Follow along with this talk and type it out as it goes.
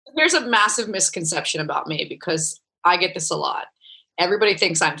Here's a massive misconception about me because I get this a lot. Everybody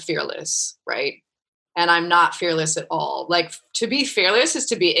thinks I'm fearless, right? And I'm not fearless at all. Like, to be fearless is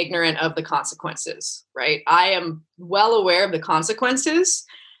to be ignorant of the consequences, right? I am well aware of the consequences.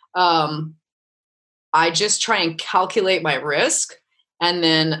 I just try and calculate my risk. And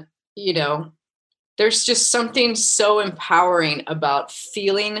then, there's just something so empowering about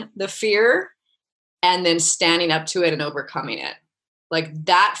feeling the fear and then standing up to it and overcoming it. Like,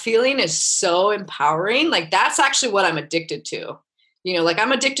 that feeling is so empowering. Like, that's actually what I'm addicted to. Like,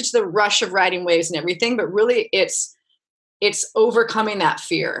 I'm addicted to the rush of riding waves and everything, but really it's overcoming that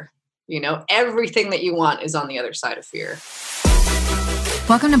fear. Everything that you want is on the other side of fear.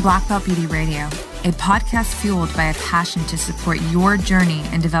 Welcome to Black Belt Beauty Radio, a podcast fueled by a passion to support your journey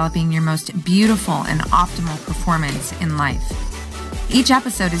in developing your most beautiful and optimal performance in life. Each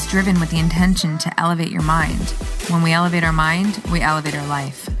episode is driven with the intention to elevate your mind. When we elevate our mind, we elevate our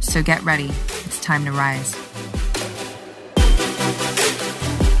life. So get ready. It's time to rise.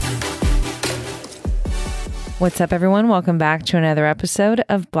 What's up, everyone? Welcome back to another episode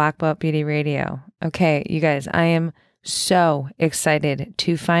of Black Belt Beauty Radio. Okay, you guys, I am so excited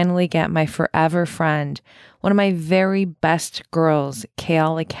to finally get my forever friend, one of my very best girls,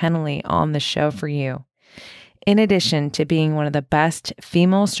 Keala Kennelly, on the show for you. In addition to being one of the best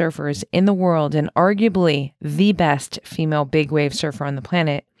female surfers in the world and arguably the best female big wave surfer on the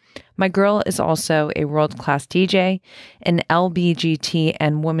planet, my girl is also a world-class DJ, an LBGT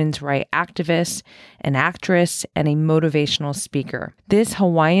and women's rights activist, an actress, and a motivational speaker. This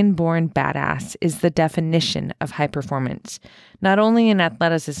Hawaiian-born badass is the definition of high performance, not only in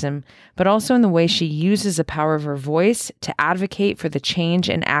athleticism, but also in the way she uses the power of her voice to advocate for the change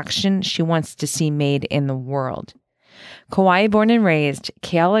and action she wants to see made in the world. Kauai-born and raised,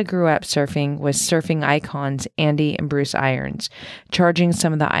 Keala grew up surfing with surfing icons Andy and Bruce Irons, charging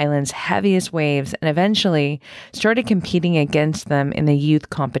some of the island's heaviest waves, and eventually started competing against them in the youth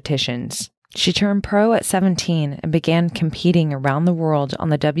competitions. She turned pro at 17 and began competing around the world on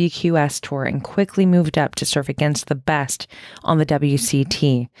the WQS Tour and quickly moved up to surf against the best on the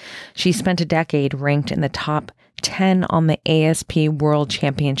WCT. She spent a decade ranked in the top 10 on the ASP World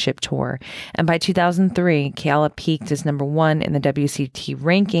Championship Tour, and by 2003, Keala peaked as number 1 in the WCT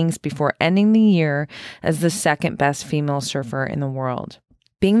rankings before ending the year as the second best female surfer in the world.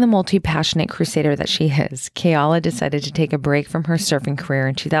 Being the multi-passionate crusader that she is, Keala decided to take a break from her surfing career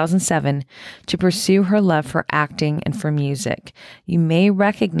in 2007 to pursue her love for acting and for music. You may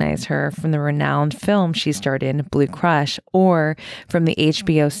recognize her from the renowned film she starred in, Blue Crush, or from the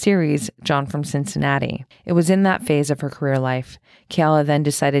HBO series, John from Cincinnati. It was in that phase of her career life. Keala then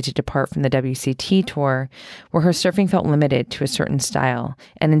decided to depart from the WCT Tour, where her surfing felt limited to a certain style,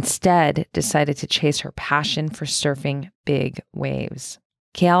 and instead decided to chase her passion for surfing big waves.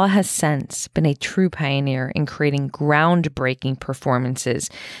 Keala has since been a true pioneer in creating groundbreaking performances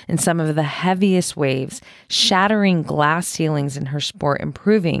in some of the heaviest waves, shattering glass ceilings in her sport and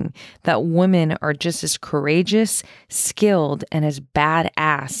proving that women are just as courageous, skilled, and as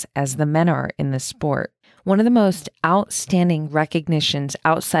badass as the men are in the sport. One of the most outstanding recognitions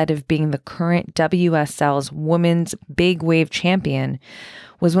outside of being the current WSL's Women's Big Wave Champion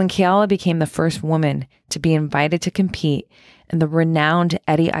was when Keala became the first woman to be invited to compete in the renowned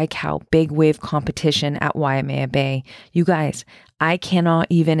Eddie Aikau Big Wave competition at Waimea Bay. You guys, I cannot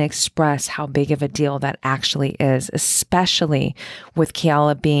even express how big of a deal that actually is, especially with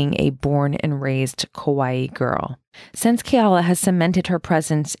Keala being a born and raised Kauai girl. Since Keala has cemented her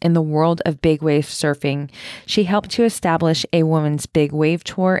presence in the world of big wave surfing, she helped to establish a women's big wave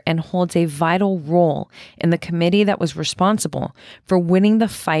tour and holds a vital role in the committee that was responsible for winning the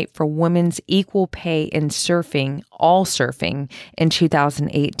fight for women's equal pay in surfing, all surfing, in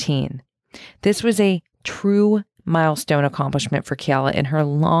 2018. This was a true milestone accomplishment for Keala in her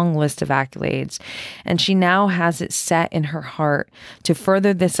long list of accolades, and she now has it set in her heart to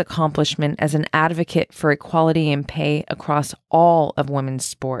further this accomplishment as an advocate for equality in pay across all of women's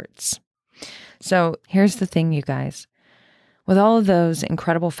sports. So here's the thing, you guys. With all of those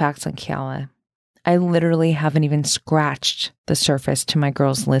incredible facts on Keala, I literally haven't even scratched the surface to my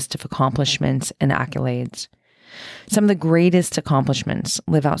girl's list of accomplishments and accolades. Some of the greatest accomplishments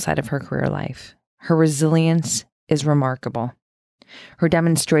live outside of her career life. Her resilience is remarkable. Her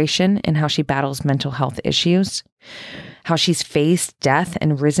demonstration in how she battles mental health issues, how she's faced death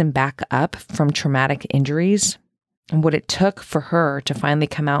and risen back up from traumatic injuries, and what it took for her to finally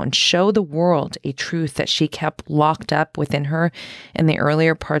come out and show the world a truth that she kept locked up within her in the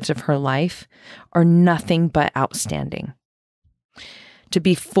earlier parts of her life are nothing but outstanding. To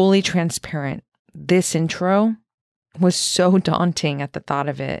be fully transparent, this intro was so daunting at the thought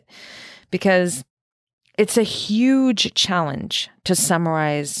of it, because it's a huge challenge to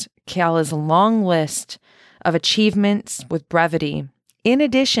summarize Keala's long list of achievements with brevity, in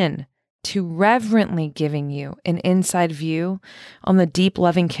addition to reverently giving you an inside view on the deep,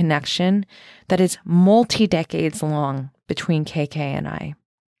 loving connection that is multi-decades long between KK and I.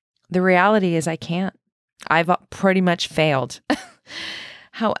 The reality is I can't. I've pretty much failed.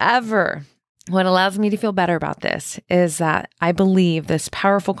 However, what allows me to feel better about this is that I believe this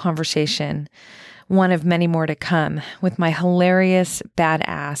powerful conversation, one of many more to come, with my hilarious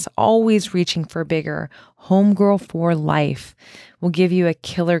badass, always reaching for bigger, homegirl for life, will give you a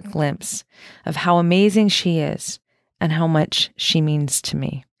killer glimpse of how amazing she is and how much she means to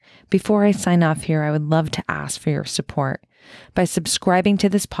me. Before I sign off here, I would love to ask for your support by subscribing to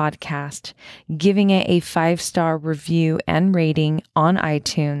this podcast, giving it a 5-star review and rating on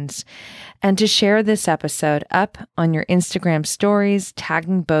iTunes, and to share this episode up on your Instagram stories,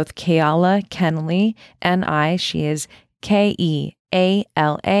 tagging both Keala Kennelly and I. She is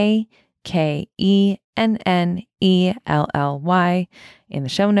KealaKennelly in the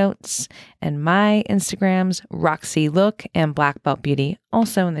show notes, and my Instagrams, Roxy Look and Black Belt Beauty,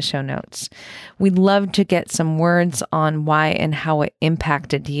 also in the show notes. We'd love to get some words on why and how it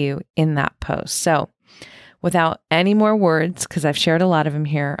impacted you in that post. So without any more words, because I've shared a lot of them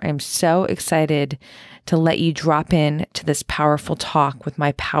here, I'm so excited to let you drop in to this powerful talk with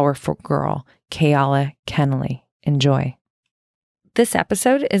my powerful girl, Keala Kennelly. Enjoy. This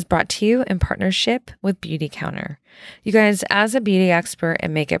episode is brought to you in partnership with Beauty Counter. You guys, as a beauty expert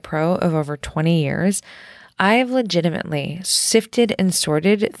and makeup pro of over 20 years, I have legitimately sifted and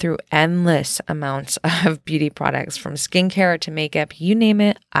sorted through endless amounts of beauty products, from skincare to makeup, you name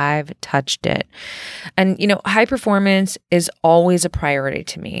it, I've touched it. And, high performance is always a priority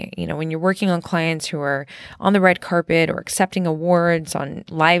to me. When you're working on clients who are on the red carpet or accepting awards on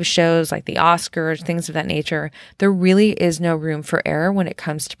live shows like the Oscars, things of that nature, there really is no room for error when it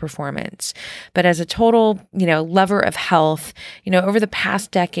comes to performance. But as a total, lover of health, over the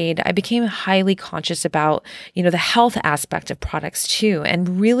past decade, I became highly conscious about the health aspect of products too,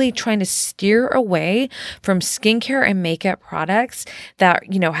 and really trying to steer away from skincare and makeup products that,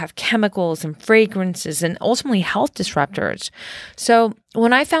 have chemicals and fragrances and ultimately health disruptors. So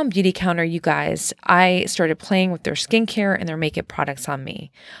when I found Beauty Counter, you guys, I started playing with their skincare and their makeup products on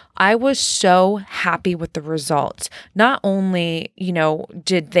me. I was so happy with the results. Not only,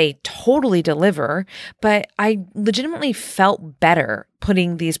 did they totally deliver, but I legitimately felt better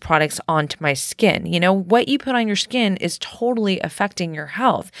putting these products onto my skin. What you put on your skin is totally affecting your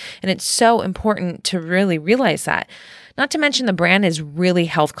health. And it's so important to really realize that. Not to mention the brand is really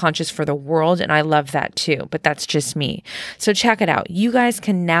health conscious for the world, and I love that too, but that's just me. So check it out. You guys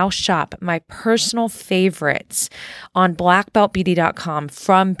can now shop my personal favorites on blackbeltbeauty.com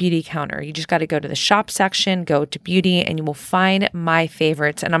from Beauty Counter. You just got to go to the shop section, go to beauty, and you will find my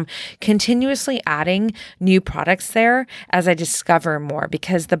favorites. And I'm continuously adding new products there as I discover more,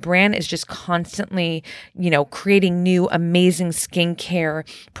 because the brand is just constantly, creating new amazing skincare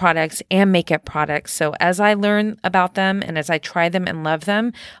products and makeup products. So as I learn about them and as I try them and love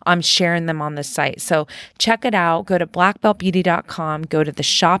them, I'm sharing them on the site. So check it out. Go to blackbeltbeauty.com, go to the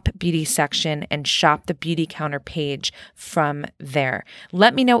shop beauty section, and shop the Beauty Counter page from there.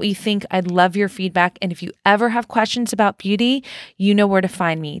 Let me know what you think. I'd love your feedback. And if you ever have questions about beauty, you know where to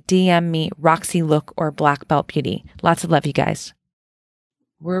find me. DM me, Roxy Look or Black Belt Beauty. Lots of love, you guys.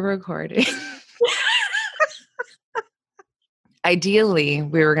 We're recording. Ideally,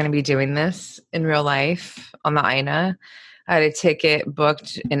 we were going to be doing this in real life on the Aina. I had a ticket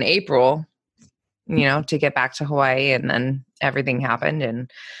booked in April, to get back to Hawaii, and then everything happened and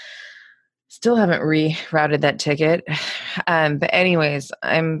still haven't rerouted that ticket. But anyways,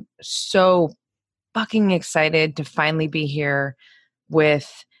 I'm so fucking excited to finally be here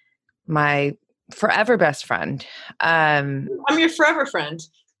with my forever best friend. I'm your forever friend.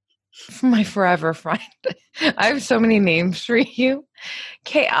 My forever friend. I have so many names for you.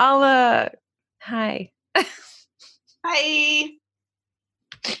 Keala. Hi. Hi.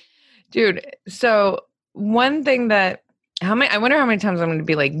 Dude, so one thing that, I wonder how many times I'm going to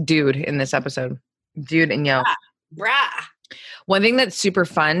be like dude in this episode. Dude and yo. Brah. One thing that's super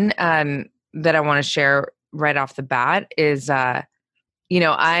fun that I want to share right off the bat is,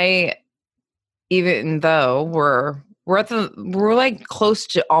 even though we're like close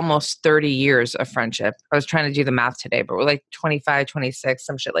to almost 30 years of friendship. I was trying to do the math today, but we're like 25, 26,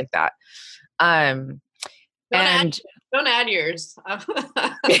 some shit like that. Don't add, And don't add yours.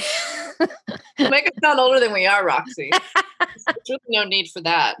 Make us sound older than we are, Roxy. There's really no need for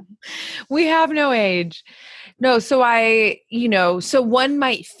that. we have no age. No, so so one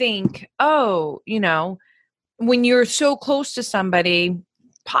might think, oh, when you're so close to somebody,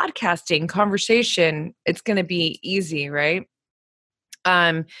 podcasting, conversation, it's going to be easy, right?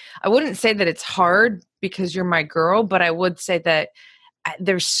 I wouldn't say that it's hard because you're my girl, but I would say that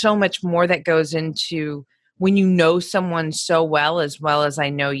there's so much more that goes into when you know someone so well as I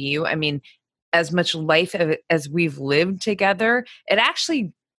know you. I mean, as much life as we've lived together, it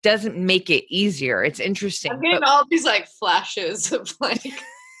actually doesn't make it easier. It's interesting. I'm getting all these like flashes of like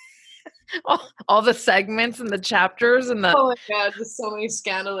all the segments and the chapters and the oh my god, just so many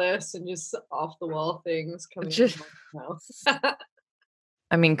scandalous and just off the wall things coming from my mouth.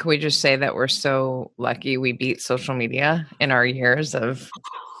 I mean, can we just say that we're so lucky we beat social media in our years of,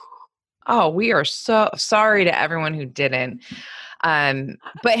 oh, we are so sorry to everyone who didn't.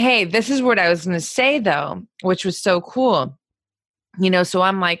 But hey, this is what I was going to say though, which was so cool. So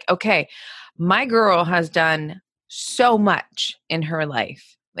I'm like, okay, my girl has done so much in her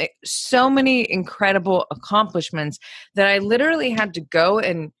life, like so many incredible accomplishments that I literally had to go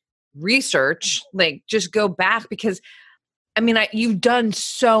and research, like just go back because I mean, you've done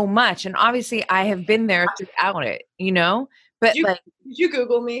so much, and obviously, I have been there throughout it, But did you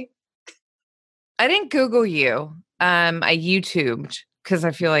Google me? I didn't Google you. I YouTubed because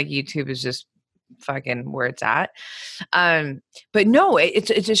I feel like YouTube is just fucking where it's at. But no, it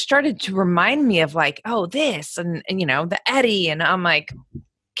just started to remind me of like, oh, this and the Eddie, and I'm like,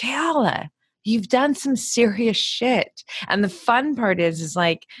 Keala, you've done some serious shit. And the fun part is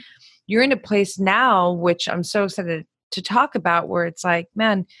like you're in a place now, which I'm so excited to talk about, where it's like,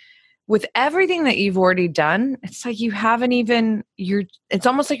 man, with everything that you've already done, it's like you haven't even, it's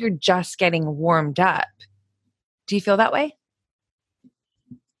almost like you're just getting warmed up. Do you feel that way?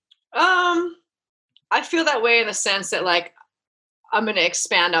 I feel that way in the sense that like I'm going to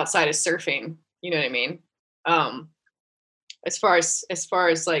expand outside of surfing. You know what I mean? As far as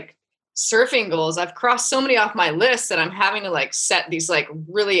like surfing goals, I've crossed so many off my list that I'm having to like set these like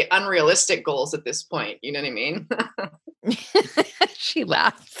really unrealistic goals at this point. You know what I mean? She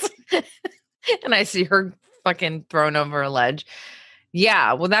laughs and I see her fucking thrown over a ledge.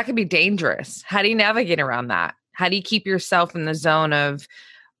 Yeah. Well, that could be dangerous. How do you navigate around that? How do you keep yourself in the zone of,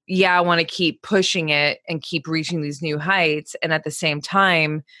 yeah, I want to keep pushing it and keep reaching these new heights. And at the same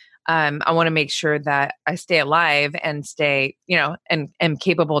time, I want to make sure that I stay alive and stay, and am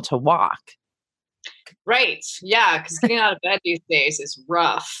capable to walk. Right. Yeah. Because getting out of bed these days is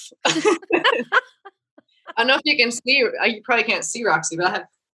rough. I don't know if you can see, you probably can't see Roxy, but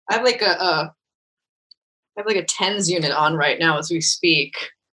I have like a TENS unit on right now as we speak.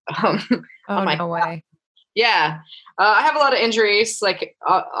 Oh, no way. Yeah. I have a lot of injuries. Like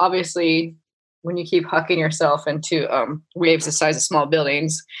obviously when you keep hucking yourself into waves the size of small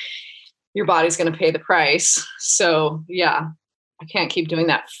buildings, your body's going to pay the price. So yeah, I can't keep doing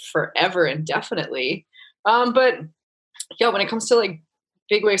that forever indefinitely. But yeah, when it comes to like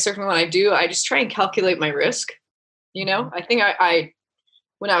big wave surfing, what I do, I just try and calculate my risk. I think I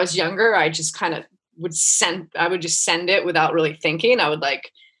when I was younger, I just kind of would just send it without really thinking. I would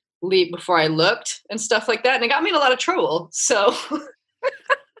like leap before I looked and stuff like that. And it got me in a lot of trouble. So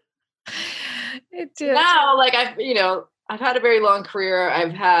it did. Now, like I've had a very long career.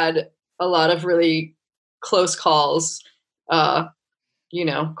 I've had a lot of really close calls,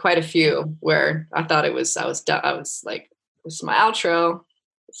 quite a few where I thought I was done. I was like, this is my outro.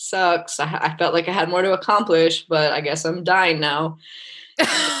 It sucks. I felt like I had more to accomplish, but I guess I'm dying now.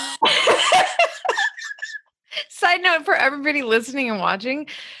 Side note for everybody listening and watching.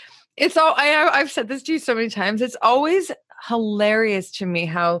 It's all, I've said this to you so many times. It's always hilarious to me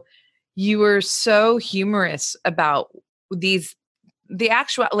how you were so humorous about the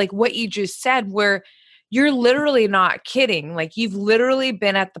actual, like what you just said, where you're literally not kidding. Like you've literally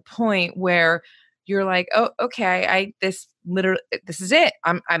been at the point where you're like, oh, okay, this is it.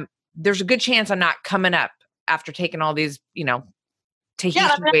 There's a good chance I'm not coming up after taking all these,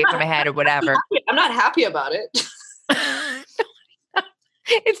 Tahitian waves in my head or whatever. I'm not happy about it.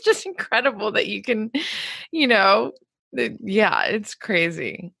 It's just incredible that you can, yeah, it's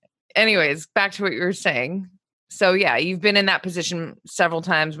crazy. Anyways, back to what you were saying. So yeah, you've been in that position several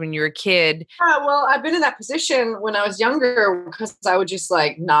times when you were a kid. Well, I've been in that position when I was younger because I would just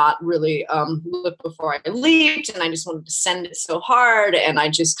like not really look before I leaped, and I just wanted to send it so hard, and I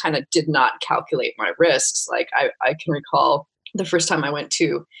just kind of did not calculate my risks. Like I can recall the first time I went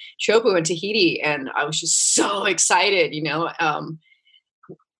to Chopu in Tahiti, and I was just so excited,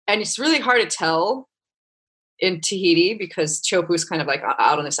 and it's really hard to tell in Tahiti because Chopu is kind of like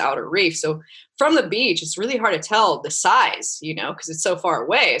out on this outer reef. So from the beach, it's really hard to tell the size, because it's so far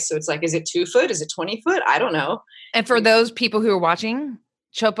away. So it's like, is it 2 foot? Is it 20 foot? I don't know. And for those people who are watching,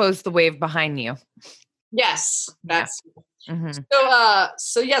 Chopo's the wave behind you. Yes, that's Mm-hmm.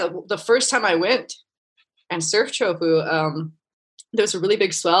 so yeah. The first time I went and surfed Chopu, there was a really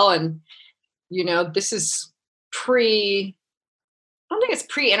big swell, and this is I don't think it's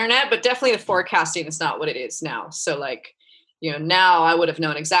pre-internet, but definitely the forecasting is not what it is now. So like, now I would have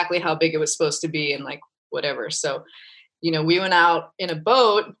known exactly how big it was supposed to be and like whatever. So, we went out in a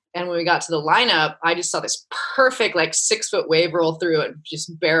boat, and when we got to the lineup, I just saw this perfect like 6 foot wave roll through and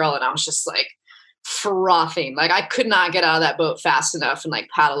just barrel. And I was just like frothing. Like I could not get out of that boat fast enough and like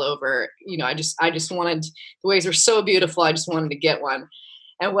paddle over. I just wanted, the waves were so beautiful. I just wanted to get one.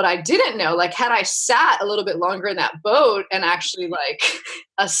 And what I didn't know, like had I sat a little bit longer in that boat and actually like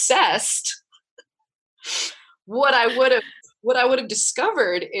assessed, what I would have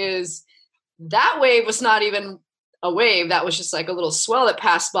discovered is that wave was not even a wave. That was just like a little swell that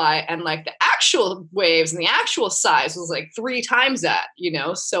passed by, and like the actual waves and the actual size was like 3 times that,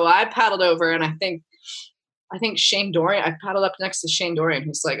 So I paddled over, and I think Shane Dorian, I paddled up next to Shane Dorian,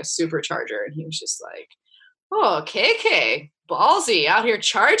 who's like a supercharger, and he was just like, "Oh, KK, ballsy out here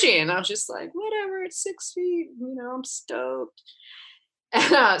charging." And I was just like, whatever, it's 6 feet, I'm stoked.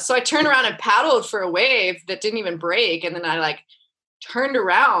 And so I turned around and paddled for a wave that didn't even break. And then I like turned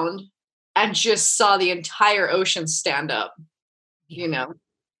around and just saw the entire ocean stand up,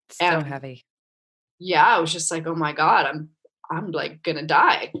 So heavy. Yeah, I was just like, oh my God, I'm like gonna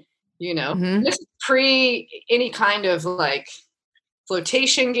die, Mm-hmm. This is pre any kind of like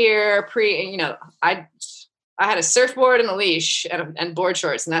flotation gear, I had a surfboard and a leash and board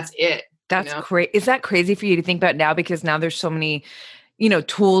shorts, and that's it. That's great. Is that crazy for you to think about now? Because now there's so many,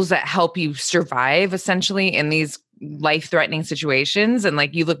 tools that help you survive essentially in these life-threatening situations. And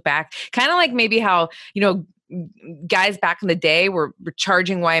like you look back, kind of like maybe how, guys back in the day were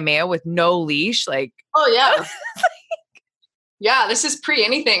charging Waimea with no leash. Like, oh yeah. Yeah, this is pre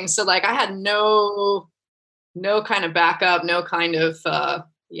anything. So like I had no kind of backup, no kind of to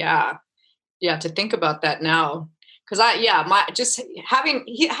think about that now. Cause my just having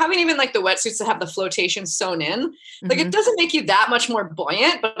even like the wetsuits that have the flotation sewn in, like it doesn't make you that much more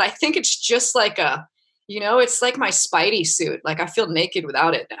buoyant, but I think it's just like it's like my Spidey suit. Like I feel naked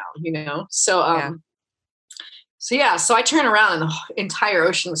without it now, So, so I turn around and the entire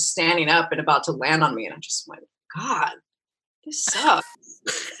ocean was standing up and about to land on me. And I just went, God, this sucks.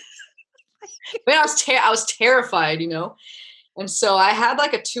 I was terrified, And so I had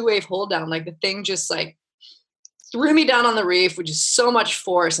like a 2-wave hold down. Like the thing just like threw me down on the reef with just so much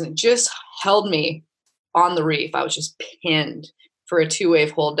force, and it just held me on the reef. I was just pinned for a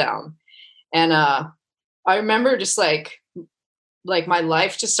 2-wave hold down. And I remember just like my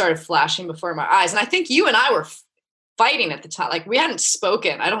life just started flashing before my eyes. And I think you and I were fighting at the time. Like we hadn't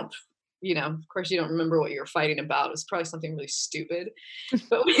spoken. I don't, of course you don't remember what you were fighting about. It was probably something really stupid,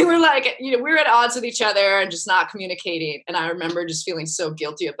 but we were like, we were at odds with each other and just not communicating. And I remember just feeling so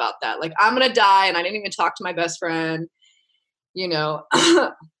guilty about that. Like I'm going to die. And I didn't even talk to my best friend,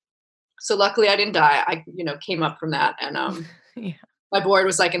 So luckily I didn't die. I, came up from that. And, my board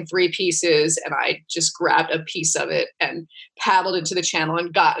was like in 3 pieces, and I just grabbed a piece of it and paddled into the channel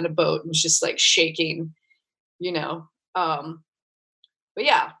and got in a boat and was just like shaking, but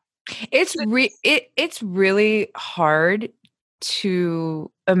yeah. It's really hard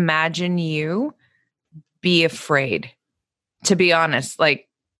to imagine you be afraid, to be honest, like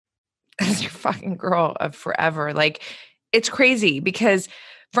as your fucking girl of forever. Like it's crazy because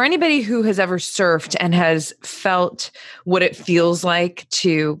for anybody who has ever surfed and has felt what it feels like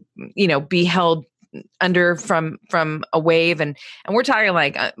to, be held under from a wave, and we're talking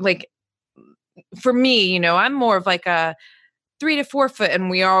like for me, I'm more of like a 3 to 4 foot, and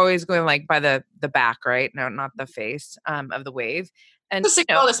we are always going like by the back, right? No, not the face of the wave. And just like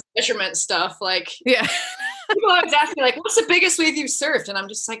all this measurement stuff, like yeah. People always ask me like, "What's the biggest wave you've surfed?" And I'm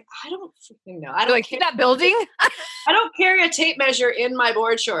just like, I don't freaking know. I don't like that building. I don't carry a tape measure in my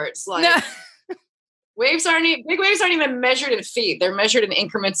board shorts. Like no. big waves aren't even measured in feet. They're measured in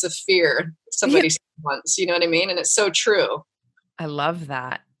increments of fear. Somebody said once, you know what I mean? And it's so true. I love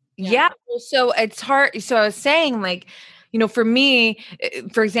that. Yeah. So it's hard. So I was saying like, for me,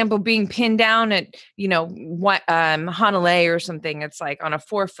 for example, being pinned down at, Honolulu or something, it's like on a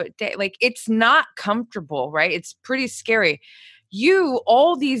 4-foot day, like it's not comfortable, right? It's pretty scary. You,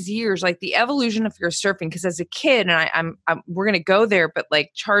 all these years, like the evolution of your surfing, because as a kid, and I'm we're going to go there, but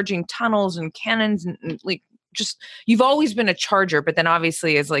like charging tunnels and cannons and like you've always been a charger, but then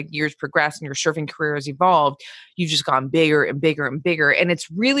obviously as like years progress and your surfing career has evolved, you've just gone bigger and bigger and bigger. And it's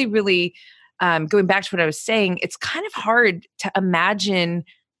really, really, going back to what I was saying, it's kind of hard to imagine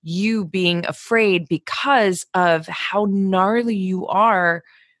you being afraid because of how gnarly you are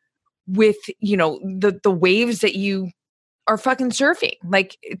with, the waves that you are fucking surfing.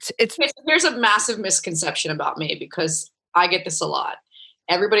 Like it's here's a massive misconception about me, because I get this a lot.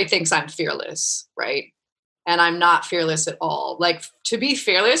 Everybody thinks I'm fearless, right? And I'm not fearless at all. Like, to be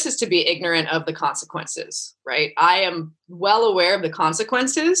fearless is to be ignorant of the consequences, right? I am well aware of the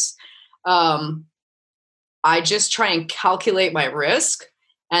consequences. I just try and calculate my risk.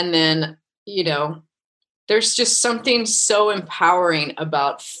 And then, there's just something so empowering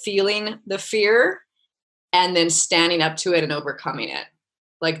about feeling the fear and then standing up to it and overcoming it.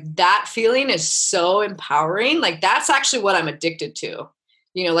 Like, that feeling is so empowering. Like, that's actually what I'm addicted to.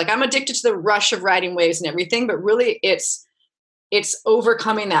 Like, I'm addicted to the rush of riding waves and everything, but really it's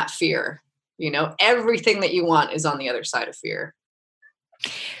overcoming that fear. Everything that you want is on the other side of fear.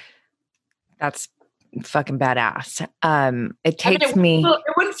 That's fucking badass. It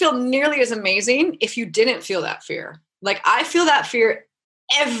wouldn't feel nearly as amazing if you didn't feel that fear. Like, I feel that fear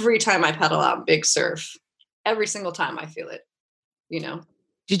every time I pedal out big surf. Every single time I feel it,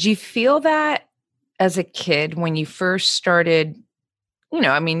 Did you feel that as a kid when you first started?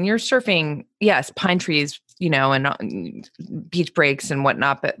 You're surfing, yes, pine trees, and beach breaks and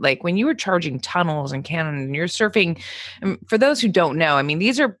whatnot. But like when you were charging tunnels in Canada and you're surfing, and for those who don't know,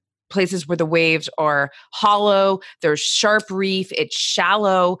 these are places where the waves are hollow, there's sharp reef, it's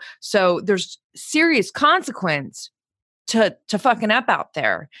shallow. So there's serious consequence to fucking up out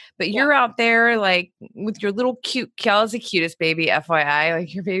there. But you're out there like with your little cute, Keala's the cutest baby, FYI,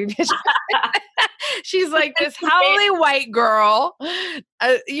 like your baby bitch. She's like this howly white girl,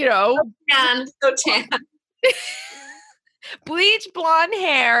 so tan. Bleach blonde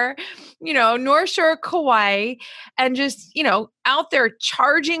hair, North Shore, Kauai, and just, out there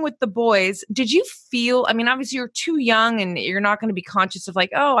charging with the boys. Did you feel, obviously you're too young and you're not going to be conscious of like,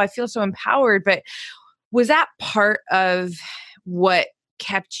 oh, I feel so empowered, but was that part of what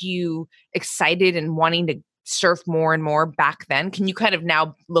kept you excited and wanting to surf more and more back then? Can you kind of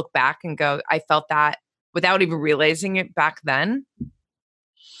now look back and go, I felt that without even realizing it back then?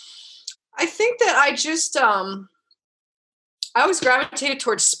 I think that I just, I always gravitated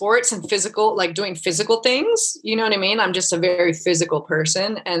towards sports and physical, like doing physical things. You know what I mean? I'm just a very physical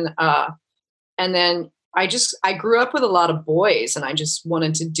person. And then I grew up with a lot of boys and I just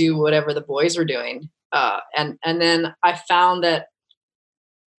wanted to do whatever the boys were doing. And then I found that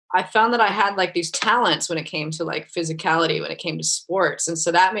I had like these talents when it came to like physicality, when it came to sports. And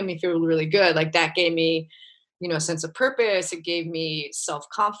so that made me feel really good. Like, that gave me, a sense of purpose. It gave me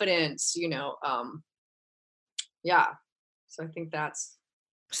self-confidence, yeah. So I think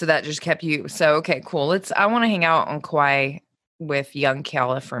so that just kept you. So, okay, cool. I want to hang out on Kauai with young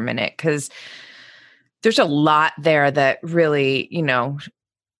Keala for a minute, because there's a lot there that really,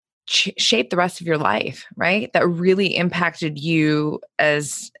 shaped the rest of your life, right? That really impacted you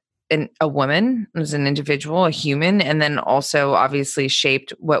as a woman, as an individual, a human, and then also obviously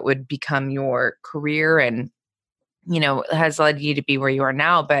shaped what would become your career and, has led you to be where you are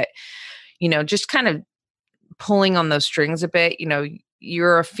now. But, just kind of pulling on those strings a bit,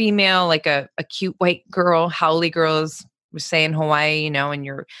 you're a female, like a cute white girl, haole girls was saying Hawaii, and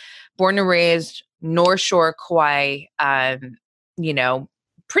you're born and raised North Shore, Kauai,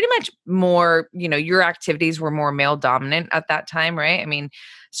 pretty much more, your activities were more male dominant at that time, right?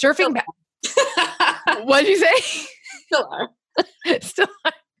 Surfing. What'd you say? Still are. Still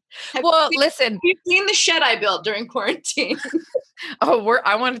are. Well, listen. You've seen the shed I built during quarantine. Oh, we're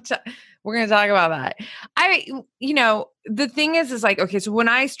going to talk about that. The thing is like, okay, so when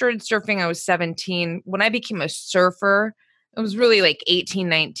I started surfing, I was 17. When I became a surfer, it was really like 18,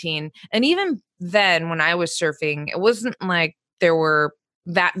 19. And even then, when I was surfing, it wasn't like there were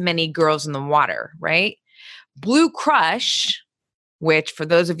that many girls in the water, right? Blue Crush, which for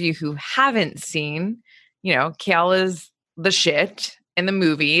those of you who haven't seen, Keala's the shit in the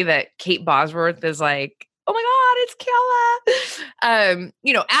movie that Kate Bosworth is like, oh my God, it's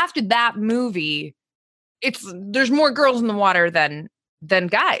Keala. After that movie, there's more girls in the water than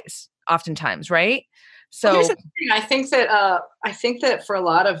guys oftentimes, right? So well, here's the thing. I think that for a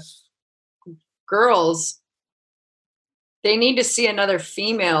lot of girls, they need to see another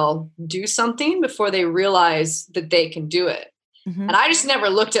female do something before they realize that they can do it. Mm-hmm. And I just never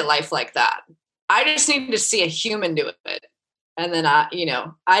looked at life like that. I just needed to see a human do it. And then I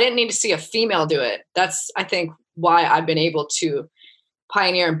didn't need to see a female do it. That's, I think, why I've been able to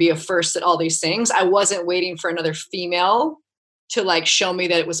pioneer and be a first at all these things. I wasn't waiting for another female to like show me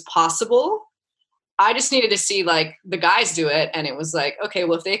that it was possible. I just needed to see like the guys do it. And it was like, okay,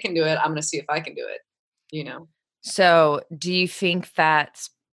 well, if they can do it, I'm going to see if I can do it, you know? So do you think that's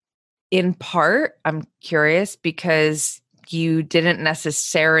in part, I'm curious, because you didn't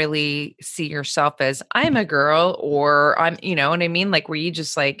necessarily see yourself as I'm a girl or I'm, you know what I mean? Like, were you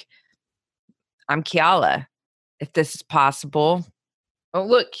just like, I'm Keala, if this is possible? Oh,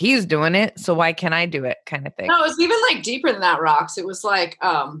 look, he's doing it. So why can't I do it kind of thing? No, it was even like deeper than that, Rox. It was like,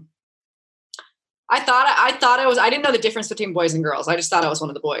 I didn't know the difference between boys and girls. I just thought I was one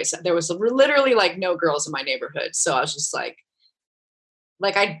of the boys. There was literally like no girls in my neighborhood. So I was just like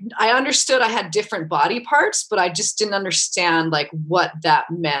I understood I had different body parts, but I just didn't understand like what that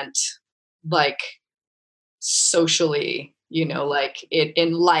meant, like socially, you know, like it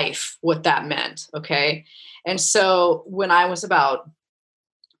in life, what that meant. Okay. And so when I was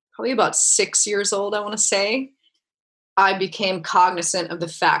probably about 6 years old, I want to say, I became cognizant of the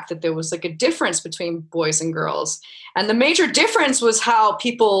fact that there was like a difference between boys and girls. And the major difference was how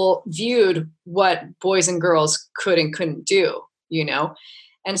people viewed what boys and girls could and couldn't do, you know?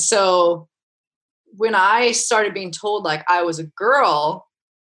 And so when I started being told like I was a girl,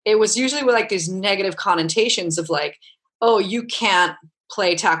 it was usually with like these negative connotations of like, oh, you can't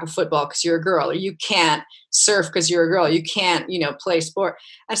play tackle football because you're a girl, or you can't surf because you're a girl, you can't, you know, play sport.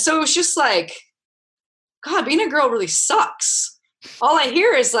 And so it was just like, God, being a girl really sucks. All I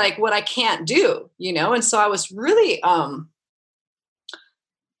hear is like what I can't do, you know? And so I was really kind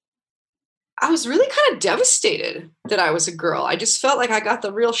of devastated that I was a girl. I just felt like I got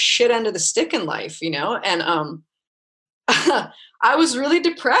the real shit end of the stick in life, you know? And I was really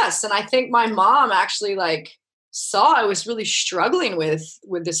depressed. And I think my mom actually like saw I was really struggling with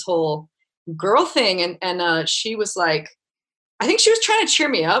this whole girl thing. And she was like, I think she was trying to cheer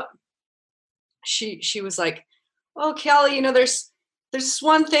me up. She was like, oh, Kelly, you know, there's this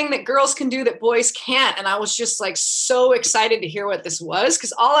one thing that girls can do that boys can't. And I was just like so excited to hear what this was,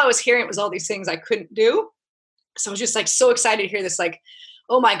 because all I was hearing was all these things I couldn't do. So I was just like so excited to hear this, like,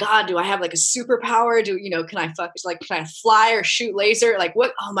 oh my God, do I have like a superpower? Can I fly or shoot laser? Like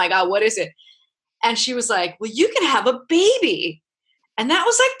what? Oh my God, what is it? And she was like, well, you can have a baby. And that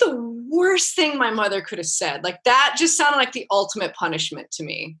was like the worst thing my mother could have said. Like that just sounded like the ultimate punishment to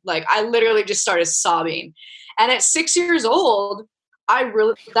me. Like I literally just started sobbing. And at 6 years old, that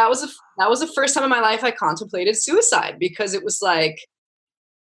was the first time in my life I contemplated suicide, because it was like,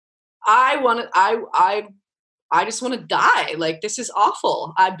 I just want to die. Like, this is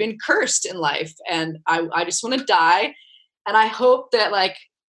awful. I've been cursed in life and I just want to die. And I hope that like,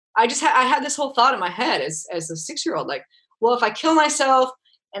 I had this whole thought in my head as a 6-year-old, like, well, if I kill myself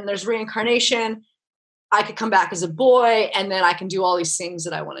and there's reincarnation, I could come back as a boy and then I can do all these things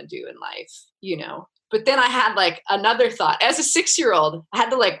that I want to do in life, you know? But then I had like another thought as a 6-year-old. I had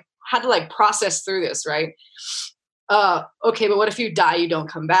to process through this, right? Okay, but what if you die, you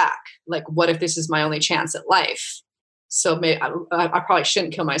don't come back? Like, what if this is my only chance at life? So maybe I probably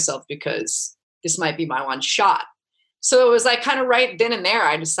shouldn't kill myself because this might be my one shot. So it was like kind of right then and there,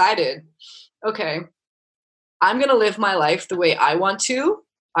 I decided, okay, I'm going to live my life the way I want to.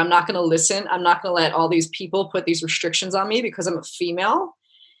 I'm not going to listen. I'm not going to let all these people put these restrictions on me because I'm a female.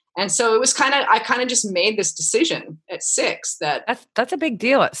 And so it was I kind of just made this decision at 6 that's a big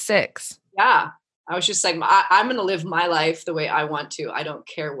deal at 6. Yeah. I was just like, I'm going to live my life the way I want to. I don't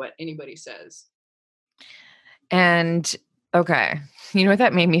care what anybody says. And okay, you know what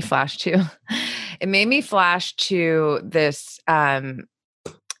that made me flash to? It made me flash to this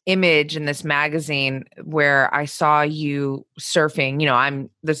image in this magazine where I saw you surfing. You know, I'm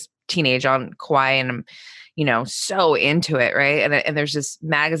this teenage on Kauai and I'm, you know, so into it, right? And there's this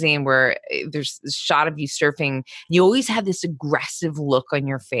magazine where there's this shot of you surfing. You always have this aggressive look on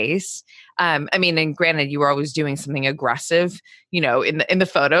your face. I mean, and granted, you were always doing something aggressive, you know, in the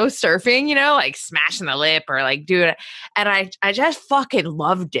photo surfing, you know, like smashing the lip or like doing it. And I just fucking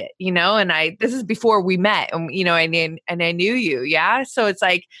loved it, you know. And this is before we met, and you know, I knew you, yeah. So it's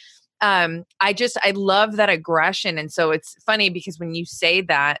like, I love that aggression, and so it's funny because when you say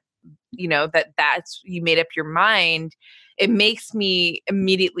that, you know, that's you made up your mind, it makes me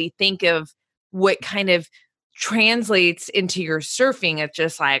immediately think of what kind of translates into your surfing. It's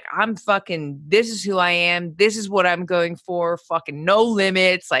just like, this is who I am. This is what I'm going for. Fucking no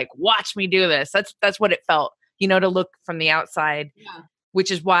limits. Like, watch me do this. That's what it felt, you know, to look from the outside, Yeah.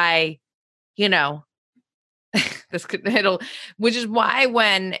 which is why, you know, which is why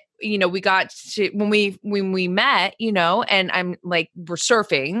when, you know, when we met, you know, and I'm like, we're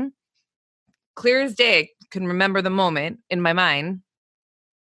surfing, clear as day, can remember the moment in my mind.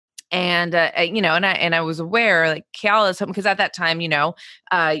 And, and I was aware, like, Keala is something, because at that time, me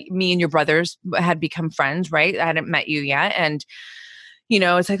and your brothers had become friends, right? I hadn't met you yet. And,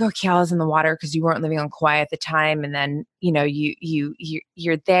 it's like, oh, Keala's in the water, because you weren't living on Kauai at the time. And then,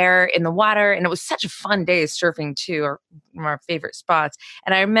 you're there in the water, and it was such a fun day surfing too, or one of our favorite spots.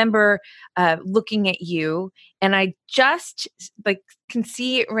 And I remember looking at you, and I just like can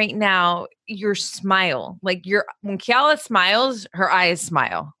see it right now, your smile. Like, when Keala smiles, her eyes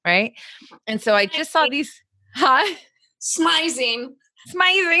smile, right? And so I just saw these, huh? Smizing.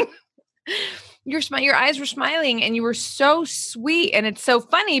 Your eyes were smiling, and you were so sweet. And it's so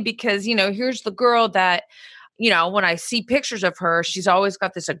funny because, here's the girl that, when I see pictures of her, she's always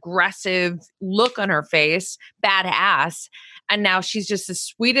got this aggressive look on her face, badass. And now she's just the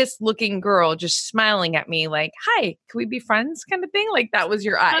sweetest looking girl, just smiling at me like, hi, can we be friends, kind of thing? Like, that was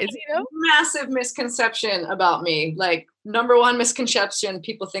your eyes, Massive misconception about me. Like, number one misconception,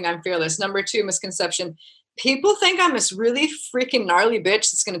 people think I'm fearless. Number two misconception, people think I'm this really freaking gnarly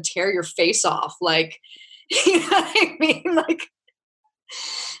bitch that's going to tear your face off. Like, you know what I mean? Like,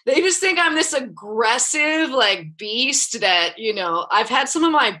 they just think I'm this aggressive, like, beast that, I've had some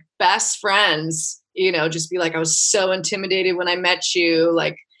of my best friends, just be like, I was so intimidated when I met you.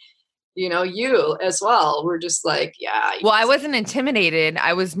 Like, you as well. We're just like, yeah. Well, I wasn't intimidated.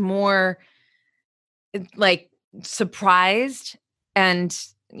 I was more like surprised, and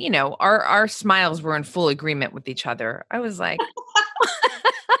our smiles were in full agreement with each other. I was like,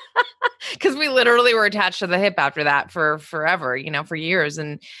 because we literally were attached to the hip after that for forever, for years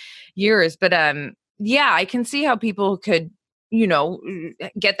and years. But yeah, I can see how people could,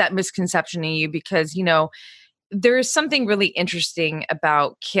 get that misconception in you, because, there is something really interesting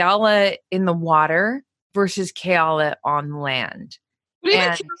about Keala in the water versus Keala on land. But even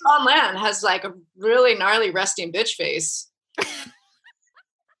Keala on land has like a really gnarly resting bitch face.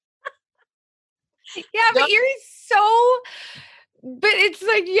 Yeah, but but it's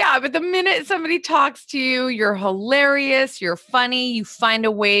like, yeah, but the minute somebody talks to you, you're hilarious, you're funny, you find a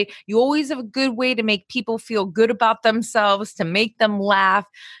way, you always have a good way to make people feel good about themselves, to make them laugh.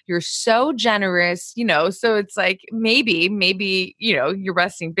 You're so generous, so it's like, maybe, you're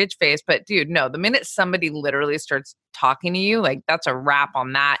resting bitch face, but dude, no, the minute somebody literally starts talking to you, like, that's a wrap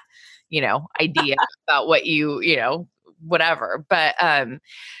on that, idea about what whatever. But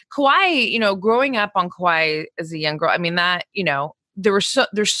Kauai, growing up on Kauai as a young girl, I mean, that, there's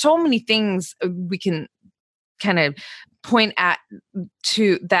so many things we can kind of point at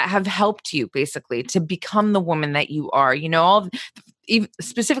to that have helped you basically to become the woman that you are,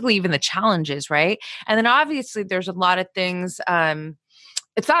 specifically even the challenges, right? And then obviously there's a lot of things,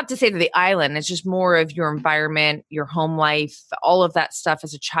 it's not to say that the island, it's just more of your environment, your home life, all of that stuff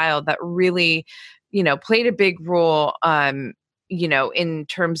as a child that really, played a big role, in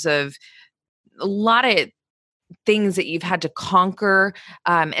terms of a lot of things that you've had to conquer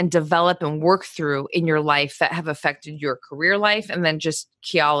and develop and work through in your life that have affected your career life, and then just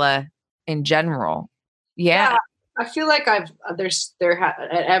Keala in general. Yeah. I feel like at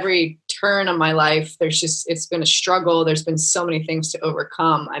every turn of my life, it's been a struggle. There's been so many things to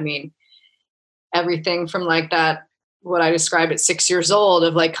overcome. I mean, everything from like that, what I described at 6 years old,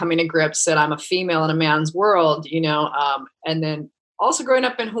 of like coming to grips that I'm a female in a man's world, and then also growing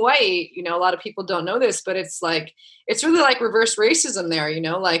up in Hawaii, a lot of people don't know this, but it's really like reverse racism there,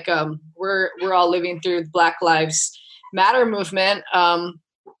 like we're all living through the Black Lives Matter movement.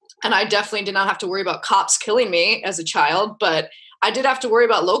 And I definitely did not have to worry about cops killing me as a child, but I did have to worry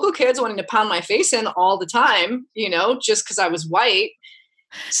about local kids wanting to pound my face in all the time, just because I was white.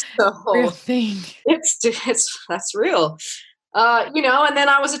 So real thing. That's real. And then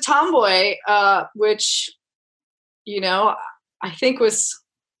I was a tomboy, which, I think was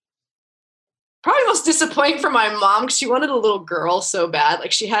probably most disappointing for my mom, because she wanted a little girl so bad.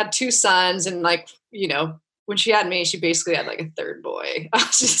 Like, she had 2 sons, and like, when she had me, she basically had like a third boy. I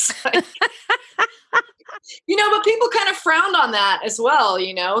was just like, but people kind of frowned on that as well,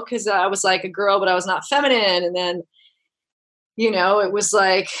 because I was like a girl, but I was not feminine. And then, it was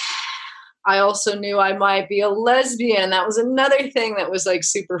like, I also knew I might be a lesbian. That was another thing that was like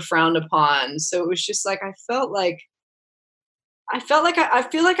super frowned upon. So it was just like, I feel like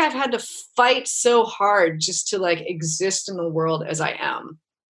I've had to fight so hard just to like exist in the world as I am,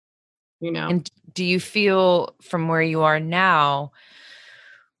 And do you feel from where you are now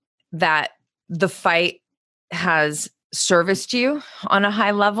that the fight has serviced you on a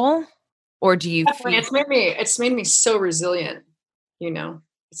high level? Or do you feel it's made me so resilient,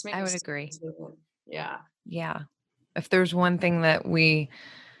 I would agree. Yeah. Yeah. If there's one thing that we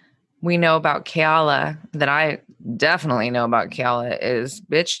we know about Keala, that I definitely know about Keala, is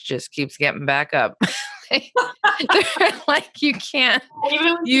bitch just keeps getting back up. Like you can't.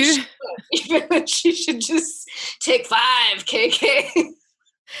 Even when she should just take 5 KK.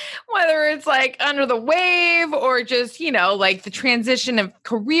 Whether it's like under the wave or just, like the transition of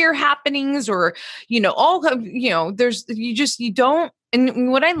career happenings or, all of, you don't.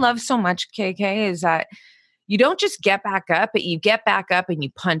 And what I love so much, KK, is that you don't just get back up, but you get back up and you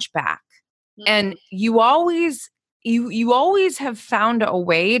punch back. Mm-hmm. And you always have found a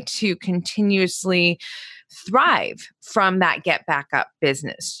way to continuously thrive from that get back up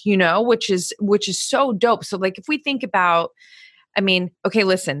business, which is so dope. So like, if we think about, okay,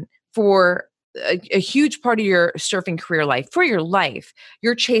 listen, for a huge part of your surfing career life, for your life,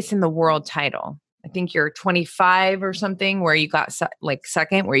 you're chasing the world title. I think you're 25 or something where you got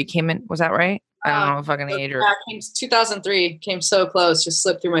second, where you came in. Was that right? I don't know if I can age or. 2003, came so close, just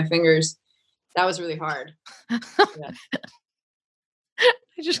slipped through my fingers. That was really hard. Yeah.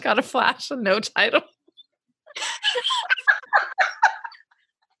 I just got a flash of no title.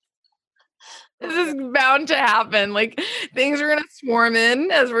 This is bound to happen. Like things are going to swarm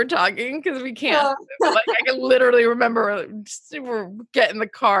in as we're talking because we can't. Like I can literally remember we're getting the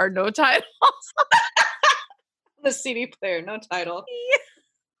car, no title. The CD player, no title. Yeah.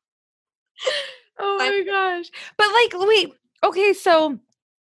 Oh my gosh. But like, wait, okay. So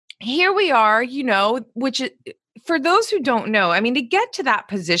here we are, which for those who don't know, to get to that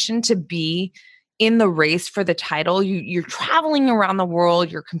position, to be in the race for the title, you're traveling around the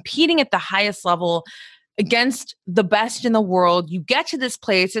world, you're competing at the highest level against the best in the world. You get to this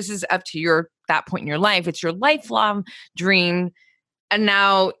place. This is up to that point in your life. It's your lifelong dream. And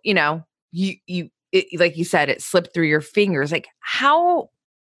now, like you said, it slipped through your fingers. Like how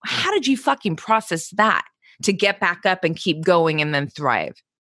did you fucking process that to get back up and keep going and then thrive?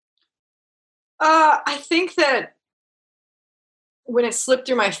 I think that when it slipped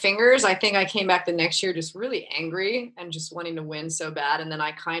through my fingers, I think I came back the next year just really angry and just wanting to win so bad. And then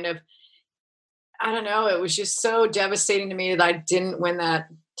I don't know, it was just so devastating to me that I didn't win that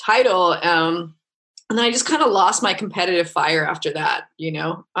title. And then I just kind of lost my competitive fire after that,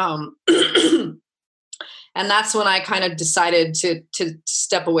 and that's when I kind of decided to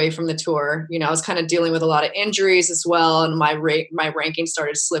step away from the tour. I was kind of dealing with a lot of injuries as well. And my ranking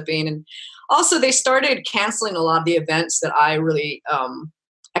started slipping. And also they started canceling a lot of the events that I really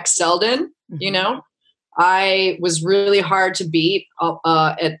excelled in. Mm-hmm. I was really hard to beat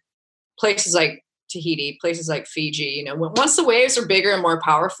at places like Tahiti, places like Fiji. Once the waves are bigger and more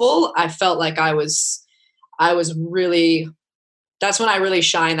powerful, I felt like I was really, that's when I really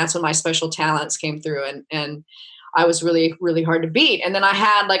shined. That's when my special talents came through, and I was really, really hard to beat. And then I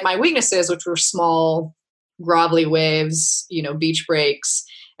had like my weaknesses, which were small, grovelly waves, beach breaks.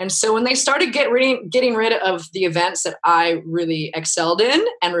 And so when they started getting rid of the events that I really excelled in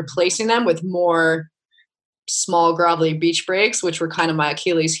and replacing them with more small, grovelly beach breaks, which were kind of my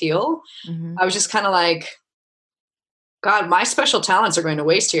Achilles heel, mm-hmm. I was just kind of like, God, my special talents are going to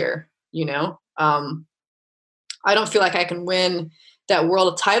waste here. I don't feel like I can win that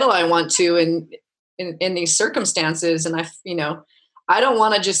world title I want to in these circumstances. And I don't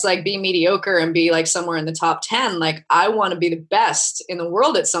want to just like be mediocre and be like somewhere in the top 10. Like I want to be the best in the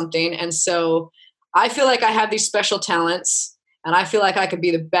world at something. And so I feel like I have these special talents and I feel like I could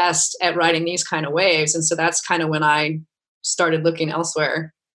be the best at riding these kind of waves. And so that's kind of when I started looking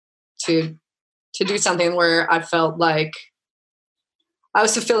elsewhere to do something where I felt like I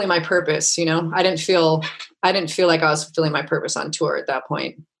was fulfilling my purpose. I didn't feel like I was fulfilling my purpose on tour at that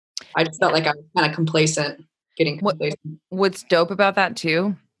point. I just felt like I was kind of complacent, getting complacent. What's dope about that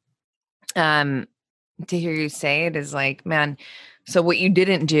too, to hear you say it is like, man, so what you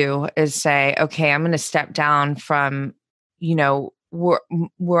didn't do is say, okay, I'm going to step down from,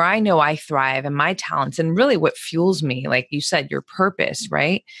 where I know I thrive and my talents and really what fuels me, like you said, your purpose,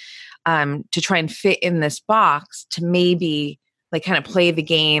 right? To try and fit in this box to maybe like kind of play the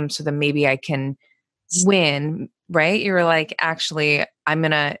game so that maybe I can win, right? You were like, actually, I'm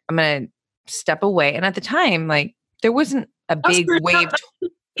gonna step away. And at the time, like there wasn't a big wave.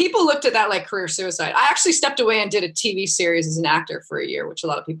 People looked at that like career suicide. I actually stepped away and did a TV series as an actor for a year, which a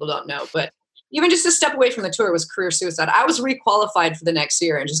lot of people don't know. But even just to step away from the tour was career suicide. I was requalified for the next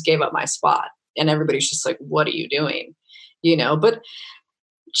year and just gave up my spot. And everybody's just like, what are you doing? But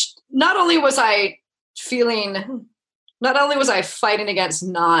not only was I fighting against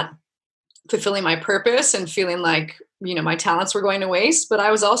not fulfilling my purpose and feeling like, my talents were going to waste, but I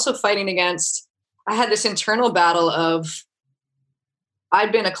was also fighting against, I had this internal battle of,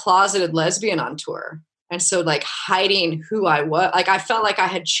 I'd been a closeted lesbian on tour. And so like hiding who I was, like I felt like I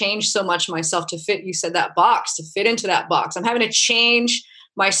had changed so much myself to fit, you said that box, to fit into that box. I'm having to change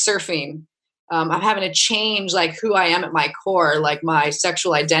my surfing. I'm having to change like who I am at my core, like my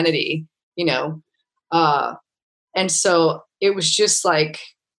sexual identity, you know? And so it was just like,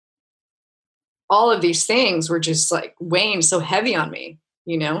 all of these things were just like weighing so heavy on me,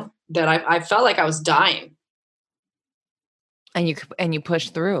 you know, that I felt like I was dying. And you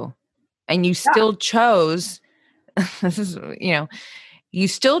pushed through, and you still chose, this is, you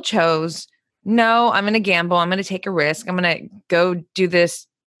still chose, no, I'm going to gamble. I'm going to take a risk. I'm going to go do this,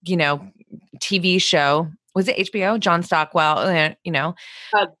 TV show. Was it HBO? John Stockwell, It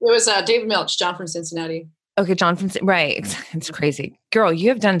was David Milch, John from Cincinnati. Okay, John from, right. It's crazy. Girl, you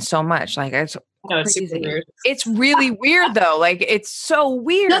have done so much. Like, it's crazy. It's super weird. It's really weird though. Like, it's so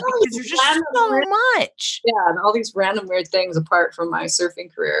weird because there's just so much. Yeah, and all these random weird things apart from my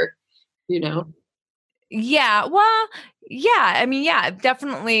surfing career, Yeah, well, yeah. I mean, yeah,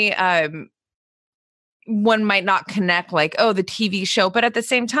 definitely. One might not connect like, oh, the TV show, but at the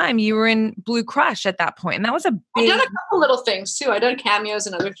same time, you were in Blue Crush at that point, and that was a big. I've done a couple little things too. I've done cameos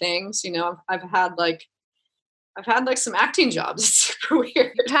and other things. I've had like some acting jobs. It's super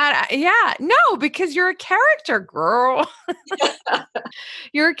weird. No, because you're a character, girl.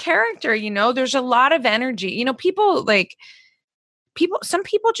 You're a character. There's a lot of energy. Some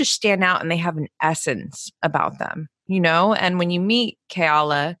people just stand out and they have an essence about them. And when you meet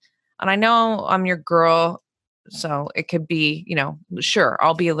Keala. And I know I'm your girl, so it could be, sure,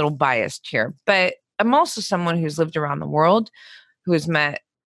 I'll be a little biased here, but I'm also someone who's lived around the world, who has met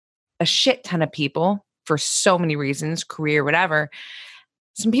a shit ton of people for so many reasons, career, whatever.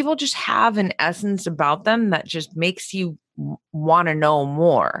 Some people just have an essence about them that just makes you want to know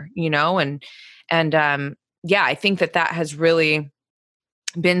more, and I think that has really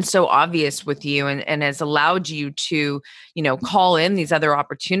been so obvious with you and has allowed you to, call in these other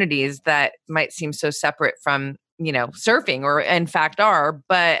opportunities that might seem so separate from, surfing, or in fact are,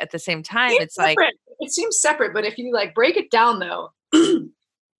 but at the same time, it's separate. Like, it seems separate, but if you like break it down though,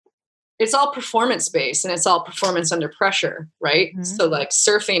 it's all performance based and it's all performance under pressure. Right. Mm-hmm. So like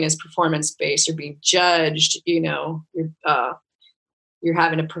surfing is performance based. You're being judged, you're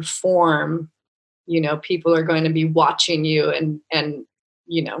having to perform, people are going to be watching you and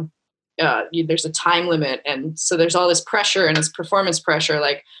there's a time limit. And so there's all this pressure and it's performance pressure.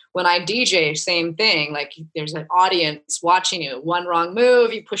 Like when I DJ, same thing, like there's an audience watching you. One wrong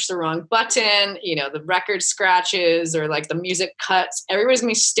move, you push the wrong button, the record scratches or like the music cuts. Everybody's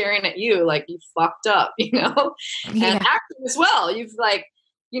gonna be staring at you like you fucked up, Yeah. And acting as well. You've like,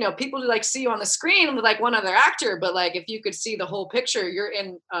 people like see you on the screen with like one other actor, but like if you could see the whole picture, you're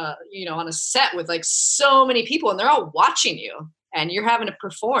in, on a set with like so many people and they're all watching you. And you're having to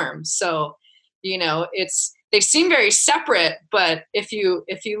perform. So, they seem very separate, but if you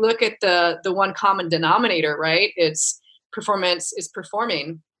look at the one common denominator, right, it's performance is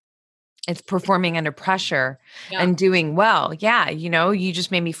performing. It's performing under pressure and doing well. Yeah. You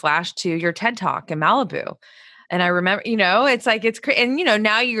just made me flash to your TED Talk in Malibu. And I remember, it's like, it's crazy. And,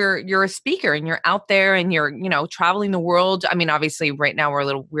 now you're a speaker and you're out there and you're, traveling the world. I mean, obviously right now we're a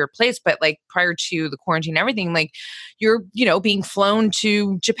little weird place, but like prior to the quarantine and everything, like you're, being flown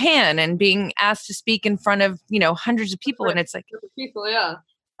to Japan and being asked to speak in front of, hundreds of people. And it's like people. Yeah.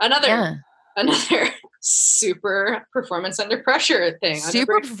 Another super performance under pressure thing.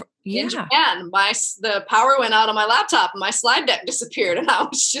 In Japan, the power went out on my laptop and my slide deck disappeared. And I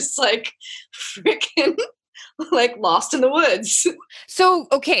was just like freaking like lost in the woods. So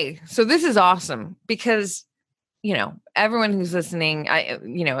this is awesome because, everyone who's listening,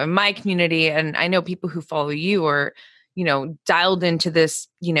 in my community, and I know people who follow you are, dialed into this,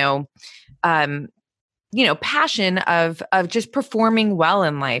 passion of just performing well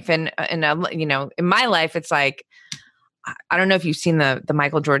in life. And, in my life, it's like, I don't know if you've seen the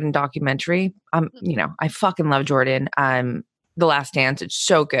Michael Jordan documentary. I fucking love Jordan. The Last Dance. It's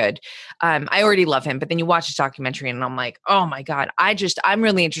so good. I already love him, but then you watch his documentary and I'm like, oh my God, I'm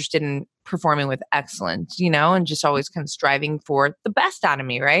really interested in performing with excellence, and just always kind of striving for the best out of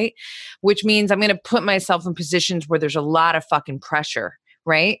me. Right. Which means I'm going to put myself in positions where there's a lot of fucking pressure.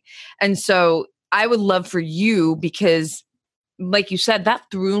 Right. And so I would love for you, because like you said, that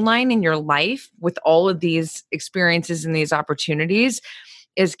through line in your life with all of these experiences and these opportunities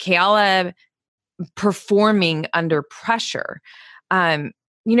is Keala performing under pressure.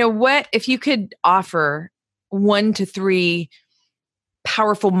 What if you could offer 1 to 3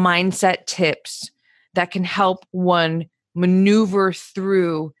 powerful mindset tips that can help one maneuver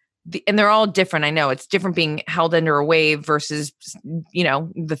through and they're all different. I know it's different being held under a wave versus,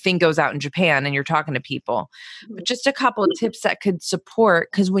 the thing goes out in Japan and you're talking to people, but just a couple of tips that could support,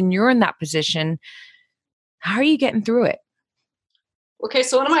 because when you're in that position, how are you getting through it? Okay.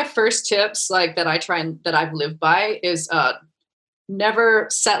 So one of my first tips, like that that I've lived by is, never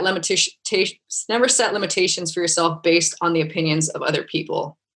set limitations for yourself based on the opinions of other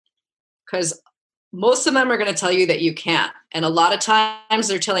people. Because most of them are going to tell you that you can't. And a lot of times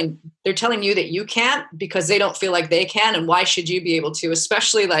they're telling you that you can't because they don't feel like they can. And why should you be able to?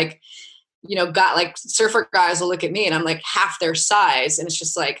 Especially like, got like surfer guys will look at me and I'm like half their size. And it's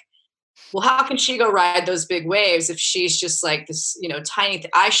just like, well, how can she go ride those big waves if she's just like this, tiny,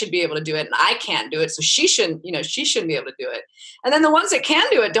 I should be able to do it and I can't do it. So she shouldn't be able to do it. And then the ones that can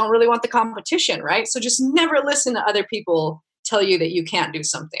do it don't really want the competition, right? So just never listen to other people tell you that you can't do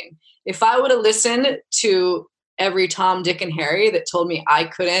something. If I would have listened to every Tom, Dick, and Harry that told me I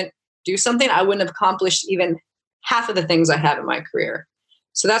couldn't do something, I wouldn't have accomplished even half of the things I have in my career.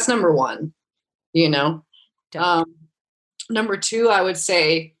 So that's number one, Number two, I would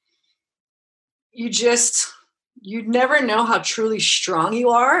say you never know how truly strong you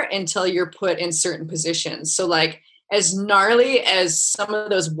are until you're put in certain positions. So like, as gnarly as some of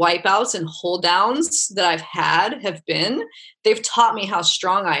those wipeouts and hold downs that I've have been, they've taught me how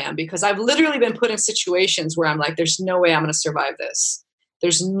strong I am, because I've literally been put in situations where I'm like, there's no way I'm going to survive this.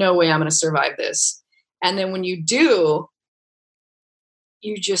 There's no way I'm going to survive this. And then when you do,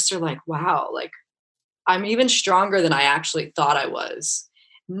 you just are like, wow, like I'm even stronger than I actually thought I was.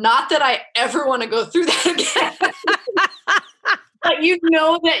 Not that I ever want to go through that again, but you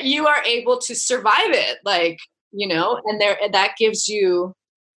know that you are able to survive it. Like, and that gives you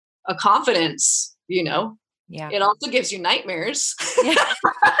a confidence, Yeah. It also gives you nightmares. Yeah.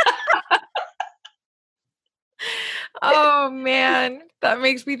 Oh man, that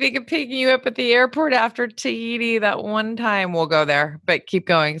makes me think of picking you up at the airport after Tahiti that one time. We'll go there, but keep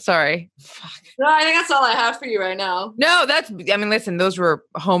going. Sorry. Fuck. No, I think that's all I have for you right now. No, listen, those were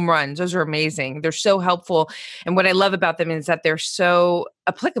home runs. Those are amazing. They're so helpful. And what I love about them is that they're so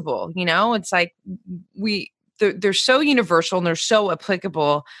applicable. It's like they're so universal and they're so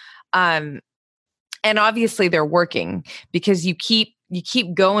applicable. And obviously they're working because you keep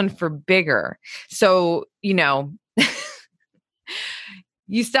going for bigger. So,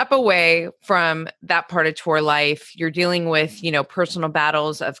 you step away from that part of tour life. You're dealing with, personal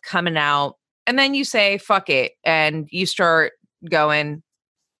battles of coming out, and then you say, fuck it. And you start going,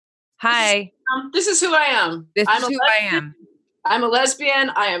 hi. This is who I am. I'm a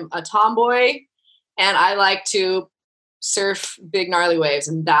lesbian. I am a tomboy, and I like to surf big gnarly waves.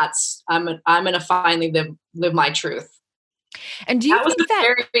 And I'm going to finally live my truth. And do you think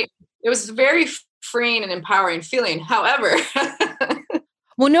it was a very freeing and empowering feeling. However,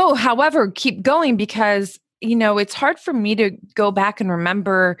 keep going, because, it's hard for me to go back and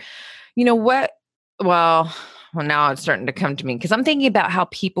remember, well, now it's starting to come to me, because I'm thinking about how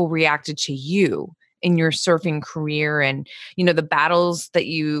people reacted to you in your surfing career and, the battles that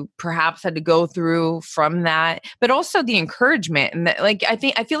you perhaps had to go through from that, but also the encouragement. And that, like, I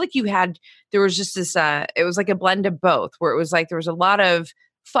feel like there was just this, it was like a blend of both, where it was like, there was a lot of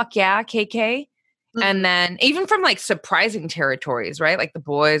fuck yeah, KK. Mm-hmm. And then even from like surprising territories, right? Like the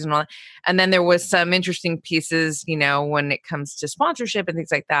boys and all. And then there was some interesting pieces, when it comes to sponsorship and things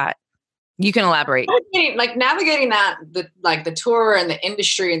like that. You can elaborate. Navigating that, the tour and the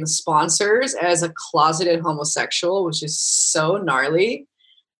industry and the sponsors as a closeted homosexual, which is so gnarly.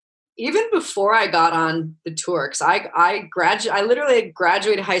 Even before I got on the tour, because I literally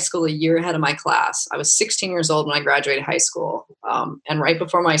graduated high school a year ahead of my class. I was 16 years old when I graduated high school. And right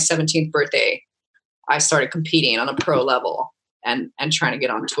before my 17th birthday, I started competing on a pro level and trying to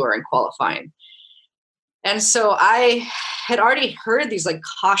get on tour and qualifying. And so I had already heard these like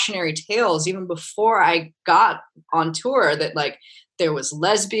cautionary tales even before I got on tour, that like there was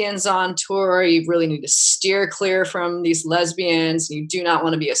lesbians on tour. You really need to steer clear from these lesbians. You do not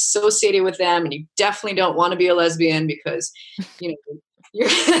want to be associated with them. And you definitely don't want to be a lesbian because, you're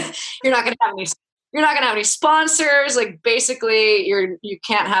not going to have any sponsors. Like basically you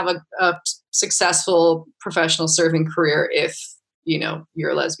can't have a successful professional surfing career if, you're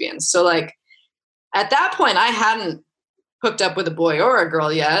a lesbian. So like, at that point, I hadn't hooked up with a boy or a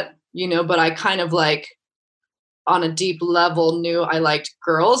girl yet, but I kind of like on a deep level knew I liked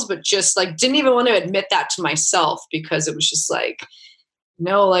girls, but just like didn't even want to admit that to myself, because it was just like,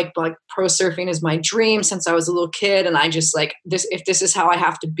 no, like pro surfing is my dream since I was a little kid. And I just like this, if this is how I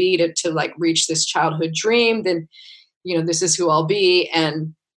have to be to like reach this childhood dream, then, this is who I'll be.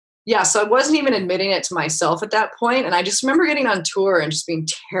 And yeah, so I wasn't even admitting it to myself at that point. And I just remember getting on tour and just being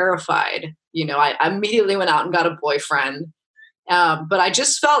terrified. I immediately went out and got a boyfriend. But I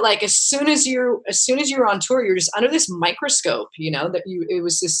just felt like as soon as you were on tour, you're just under this microscope, it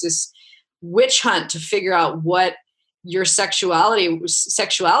was just this witch hunt to figure out what your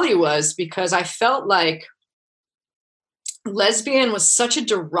sexuality was, because I felt like lesbian was such a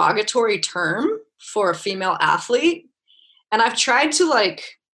derogatory term for a female athlete. And I've tried to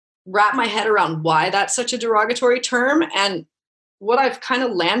wrap my head around why that's such a derogatory term. And what I've kind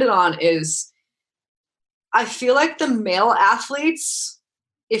of landed on is I feel like the male athletes,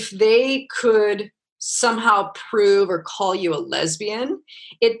 if they could somehow prove or call you a lesbian,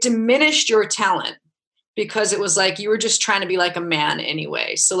 it diminished your talent, because it was like you were just trying to be like a man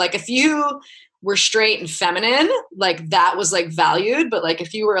anyway. So if you were straight and feminine, that was valued, but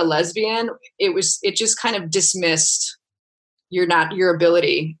if you were a lesbian, it just kind of dismissed your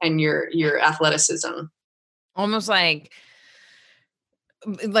ability and your athleticism. Almost like,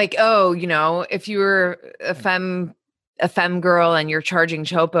 oh, if you were a femme girl and you're charging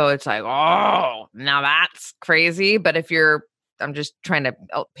chopo, it's like, oh, now that's crazy. But I'm just trying to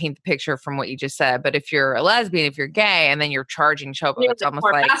paint the picture from what you just said. But if you're a lesbian, if you're gay, and then you're charging chopo, it's almost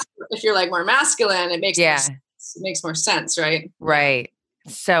like if you're more masculine, it makes more sense. It makes more sense, right? Right.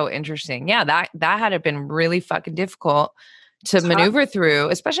 So interesting. Yeah, that had to have been really fucking difficult to maneuver through,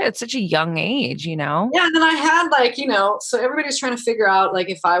 especially at such a young age, Yeah. And then I had so everybody's trying to figure out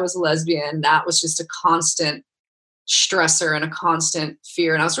if I was a lesbian, that was just a constant stressor and a constant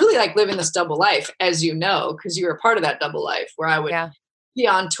fear. And I was really living this double life, as because you were a part of that double life, where I would be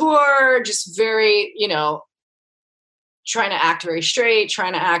on tour, just very, trying to act very straight,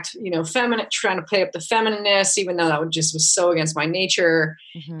 trying to act, feminine, trying to play up the feminineness, even though that was so against my nature.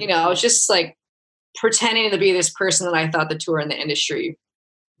 Mm-hmm. I was just pretending to be this person that I thought the tour and the industry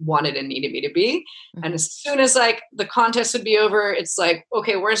wanted and needed me to be. Mm-hmm. And as soon as the contest would be over, it's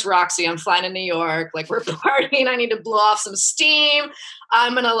okay, where's Roxy? I'm flying to New York. We're partying. I need to blow off some steam.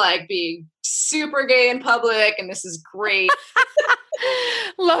 I'm going to be super gay in public. And this is great.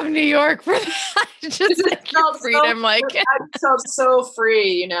 Love New York for that. Just freedom. I felt so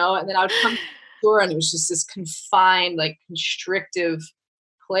free, and then I would come to the tour and it was just this confined, constrictive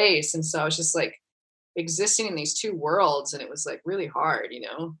place. And so I was just existing in these two worlds, and it was really hard,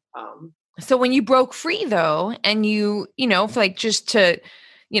 So when you broke free though, and you just to,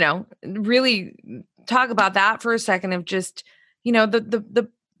 really talk about that for a second, of just,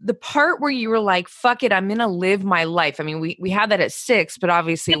 the part where you were like, fuck it, I'm going to live my life. I mean, we had that at 6, but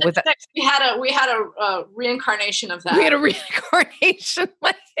obviously we had a reincarnation of that. We had a reincarnation,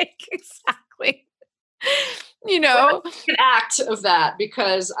 exactly. An act of that,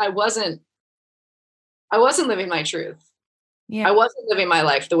 because I wasn't living my truth. Yeah. I wasn't living my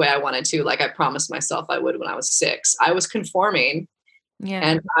life the way I wanted to, I promised myself I would when I was 6. I was conforming,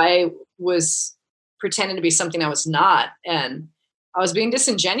 and I was pretending to be something I was not, and I was being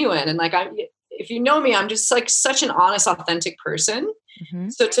disingenuous. And if you know me, I'm just such an honest, authentic person. Mm-hmm.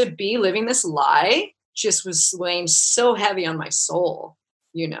 So to be living this lie just was weighing so heavy on my soul,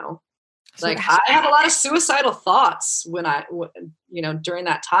 So I had a lot of suicidal thoughts when during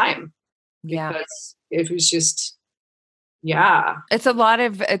that time. Because it was just, it's a lot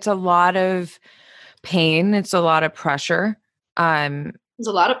of pain. It's a lot of pressure. It's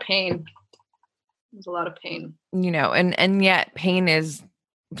a lot of pain. There's a lot of pain, and yet pain is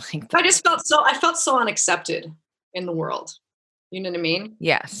I felt so unaccepted in the world. You know what I mean?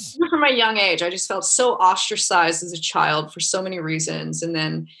 Yes. Even from my young age, I just felt so ostracized as a child for so many reasons. And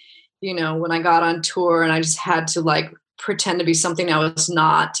then, when I got on tour and I just had to pretend to be something I was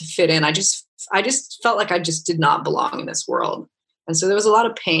not to fit in, I just felt like I just did not belong in this world. And so there was a lot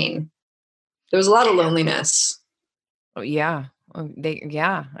of pain. There was a lot of loneliness. Oh yeah.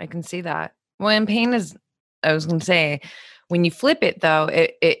 I can see that. Well, and pain is, I was going to say, when you flip it though,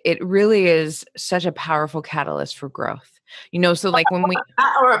 it really is such a powerful catalyst for growth, so when we,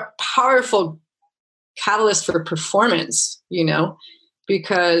 or a powerful catalyst for performance,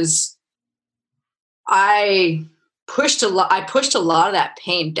 because I pushed a lot of that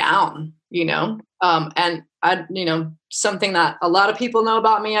pain down, and I, something that a lot of people know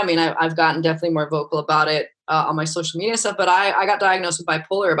about me. I mean, I've gotten definitely more vocal about it on my social media stuff, but I got diagnosed with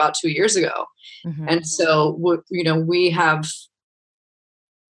bipolar about 2 years ago. Mm-hmm. And so, when we have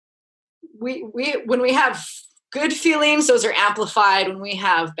good feelings, those are amplified. When we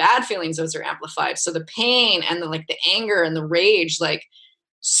have bad feelings, those are amplified. So the pain and the anger and the rage,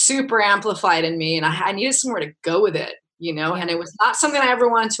 super amplified in me. And I needed somewhere to go with it, and it was not something I ever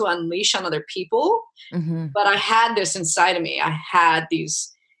wanted to unleash on other people, mm-hmm. but I had this inside of me. I had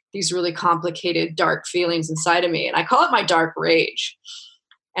these these really complicated, dark feelings inside of me. And I call it my dark rage.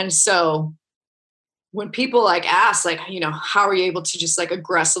 And so when people like ask, like, you know, how are you able to just like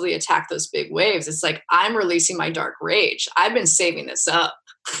aggressively attack those big waves? It's like, I'm releasing my dark rage. I've been saving this up.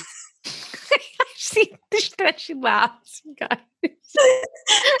 She laughs, guys.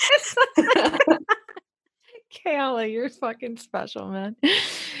 Keala, you're fucking special, man.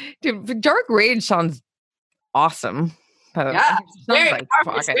 Dude, dark rage sounds awesome. Yeah, very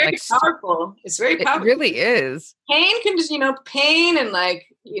powerful. It's very powerful. It's very powerful. It really is. Pain can just, you know, pain and like,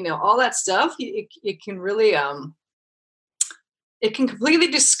 you know, all that stuff. It can really, it can completely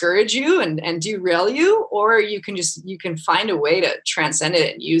discourage you and derail you, or you can find a way to transcend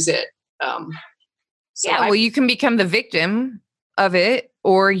it and use it. Well, you can become the victim of it,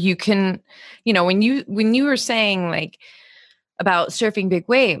 or you can, you know, when you were saying like about surfing big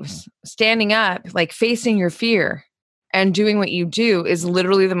waves, standing up, like facing your fear and doing what you do is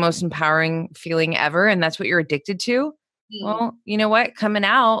literally the most empowering feeling ever. And that's what you're addicted to. Well, you know what? Coming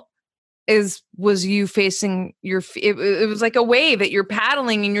out was you facing it was like a wave that you're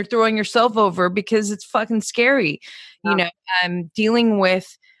paddling and you're throwing yourself over because it's fucking scary. You know, dealing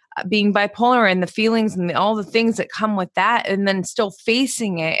with being bipolar and the feelings and all the things that come with that, and then still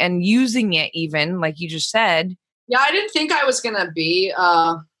facing it and using it, even like you just said. Yeah, I didn't think I was going to be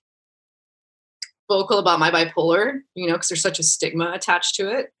vocal about my bipolar, you know, because there's such a stigma attached to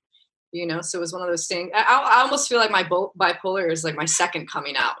it, you know. So it was one of those things. I almost feel like my bipolar is like my second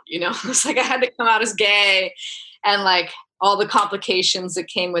coming out, you know. It's like I had to come out as gay, and like all the complications that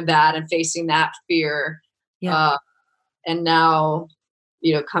came with that, and facing that fear. Yeah. And now,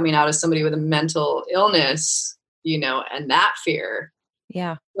 you know, coming out as somebody with a mental illness, you know, and that fear.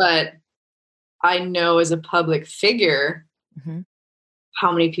 Yeah. But I know as a public figure,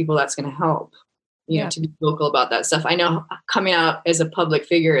 how many people that's going to help, you know, to be vocal about that stuff. I know coming out as a public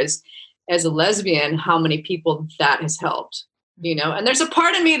figure as a lesbian, how many people that has helped, you know. And there's a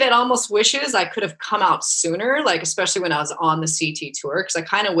part of me that almost wishes I could have come out sooner, like especially when I was on the CT tour, because I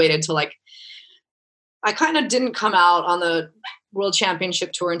kind of waited till like, I kind of didn't come out on the World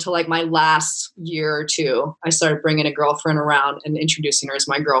Championship Tour until like my last year or two. I started bringing a girlfriend around and introducing her as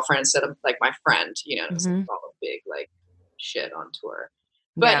my girlfriend instead of like my friend, you know. It was like all the big like shit on tour.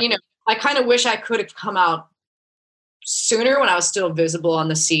 But, you know, I kind of wish I could have come out sooner when I was still visible on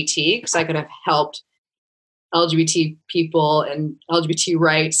the CT, because I could have helped LGBT people and LGBT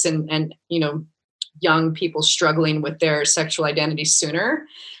rights and, you know, young people struggling with their sexual identity sooner.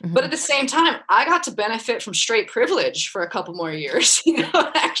 But at the same time, I got to benefit from straight privilege for a couple more years, you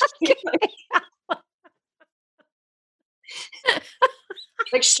know, actually.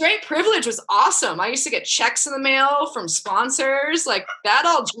 Like straight privilege was awesome. I used to get checks in the mail from sponsors. Like that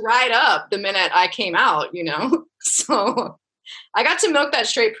all dried up the minute I came out, you know? So I got to milk that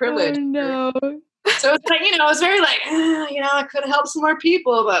straight privilege. Oh, no. So it's like, you know, it was very like, you know, I could have helped some more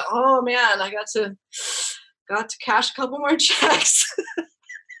people, but oh man, I got to cash a couple more checks.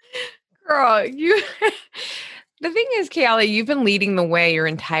 Girl, the thing is, Keala, you've been leading the way your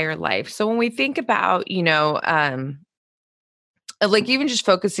entire life. So when we think about, you know, like even just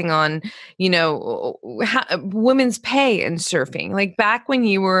focusing on, you know, women's pay in surfing, like back when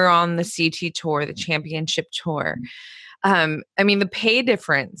you were on the CT tour, the championship tour, I mean, the pay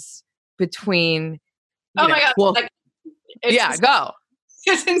difference between, oh my God. Well, like, go.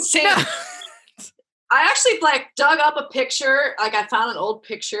 It's insane. No. I actually like dug up a picture. Like I found an old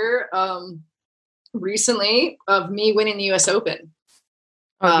picture recently of me winning the US Open.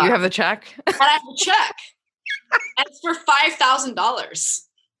 Oh, you have the check? And I have a check. And it's for $5,000.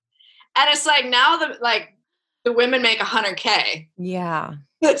 And it's like now the women make $100K. Yeah.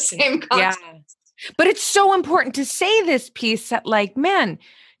 The same concept. Yeah. But it's so important to say this piece that like, man,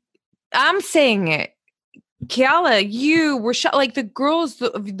 I'm saying it. Keala, you were like the girls,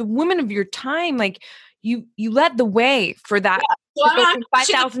 the women of your time, like you led the way for that. Yeah. So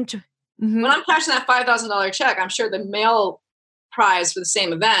 5,000 to when I'm cashing that $5,000 check, I'm sure the male prize for the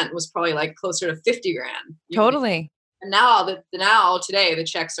same event was probably like closer to 50 grand. Totally. And now today the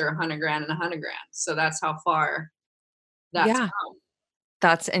checks are 100 grand and 100 grand. So that's how far that's come.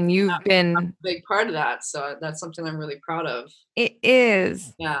 And you've been a big part of that. So that's something I'm really proud of. It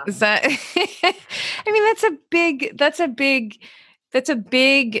is. Yeah. Is that, I mean, that's a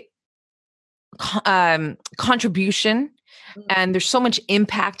big contribution. And there's so much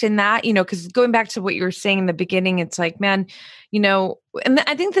impact in that, you know, because going back to what you were saying in the beginning, it's like, man, you know, and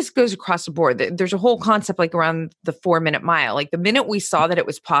I think this goes across the board. There's a whole concept like around the 4-minute mile. Like the minute we saw that it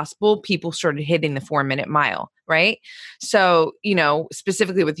was possible, people started hitting the 4-minute mile, right? So, you know,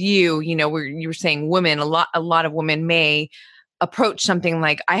 specifically with you, you know, where you were saying women, a lot of women may approach something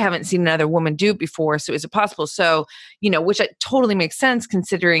like, I haven't seen another woman do it before. So is it possible? So, which totally makes sense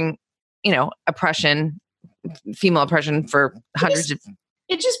considering, oppression, female oppression for hundreds of.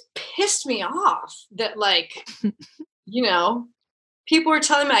 It just pissed me off that like, people were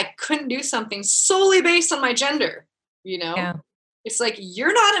telling me I couldn't do something solely based on my gender, Yeah. It's like,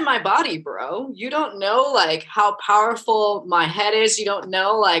 you're not in my body, bro. You don't know like how powerful my head is. You don't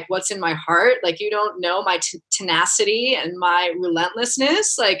know like what's in my heart. Like you don't know my tenacity and my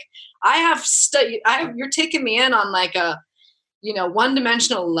relentlessness. Like you're taking me in on like a,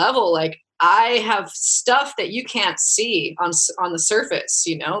 one-dimensional level. Like I have stuff that you can't see on the surface,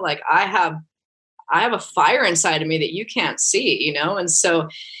 like I have a fire inside of me that you can't see, and so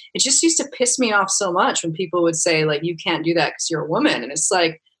it just used to piss me off so much when people would say like, you can't do that because you're a woman. And it's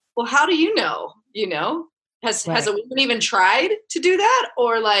like, well, how do you know, has a woman even tried to do that?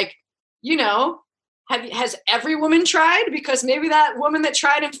 Or like, has every woman tried? Because maybe that woman that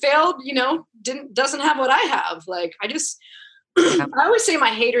tried and failed, doesn't have what I have. Like, I always say my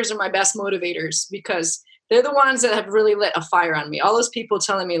haters are my best motivators because they're the ones that have really lit a fire on me. All those people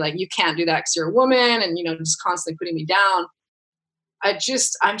telling me like, you can't do that because you're a woman and, just constantly putting me down.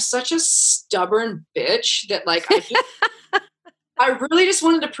 I'm such a stubborn bitch that like, I really just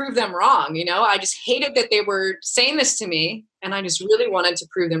wanted to prove them wrong. I just hated that they were saying this to me and I just really wanted to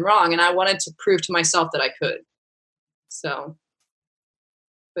prove them wrong. And I wanted to prove to myself that I could. So,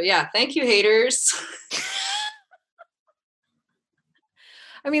 but yeah, thank you, haters.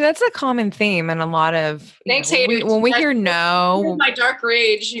 I mean, that's a common theme in a lot of. Thanks, haters. When we hear no, my dark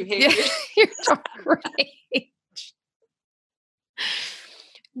rage, you haters. Your dark rage.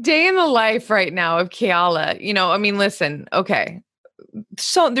 Day in the life right now of Keala. I mean, listen, okay.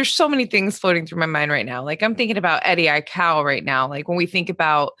 So there's so many things floating through my mind right now. Like I'm thinking about Eddie Aikau right now. Like when we think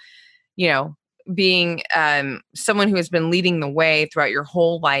about, being someone who has been leading the way throughout your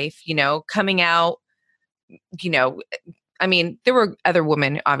whole life, coming out, I mean, there were other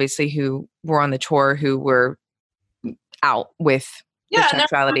women obviously who were on the tour who were out with their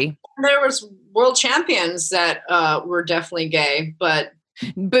sexuality. There was world champions that were definitely gay, but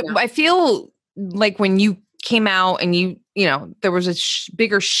I feel like when you came out and there was a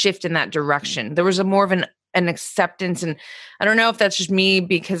bigger shift in that direction. There was a more of an acceptance. And I don't know if that's just me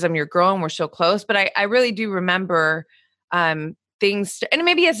because I'm your girl and we're so close, but I really do remember things, and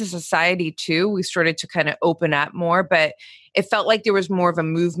maybe as a society too, we started to kind of open up more, but it felt like there was more of a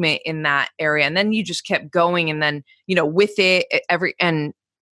movement in that area. And then you just kept going. And then, with it and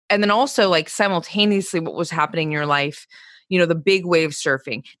then also like simultaneously what was happening in your life, the big wave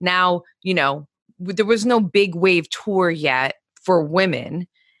surfing. Now, there was no big wave tour yet for women.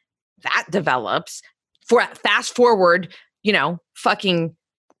 That develops. Fast forward, fucking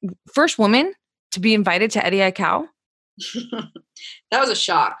first woman to be invited to Eddie Aikau. That was a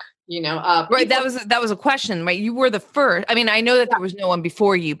shock, right. That was a question, right? You were the first. I mean, I know that there was no one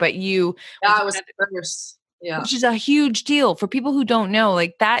before you, but you. Yeah, I was the first. Yeah. Which is a huge deal for people who don't know.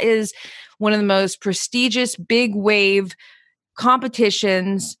 Like that is one of the most prestigious big wave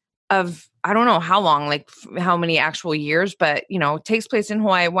competitions of, I don't know how long, like how many actual years, but it takes place in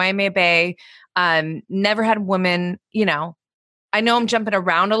Hawaii, Waimea Bay. Never had women, I know I'm jumping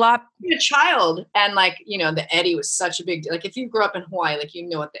around a lot. You're a child and like, the Eddie was such a big deal. Like if you grew up in Hawaii, like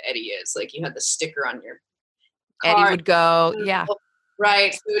what the Eddie is. Like you had the sticker on your car. Eddie would go, yeah.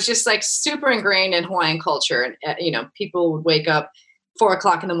 Right. So it was just like super ingrained in Hawaiian culture. And, people would wake up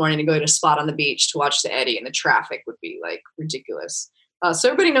 4:00 in the morning to go to a spot on the beach to watch the Eddie, and the traffic would be like ridiculous. So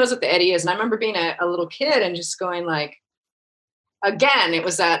everybody knows what the Eddie is. And I remember being a little kid and just going like, again, it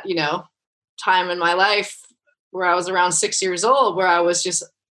was that, time in my life where I was around 6 years old, where I was just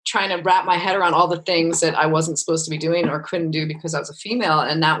trying to wrap my head around all the things that I wasn't supposed to be doing or couldn't do because I was a female.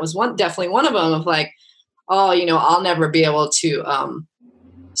 And that was definitely one of them of like, oh, I'll never be able to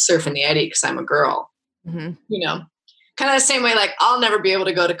surf in the Eddie because I'm a girl, kind of the same way, like I'll never be able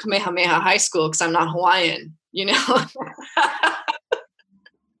to go to Kamehameha High School because I'm not Hawaiian,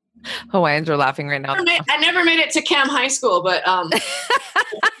 Hawaiians are laughing right now. I never made it to Cam High School, but I did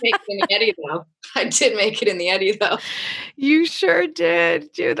make it in the Eddie though. I did make it in the Eddie though. You sure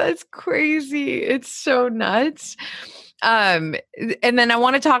did, dude. That's crazy. It's so nuts. And then I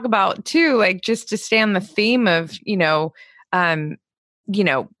want to talk about too, like just to stay on the theme of,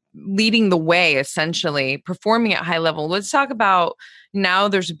 leading the way, essentially performing at high level. Let's talk about now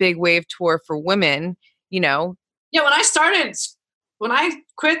there's a big wave tour for women, Yeah. When I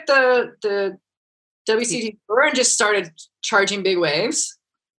quit the WCT tour and just started charging big waves,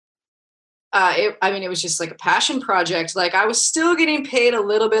 it was just like a passion project. Like I was still getting paid a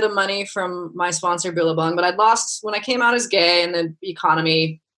little bit of money from my sponsor Billabong, but I'd lost when I came out as gay, and the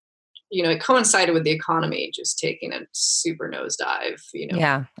economy, it coincided with the economy just taking a super nosedive,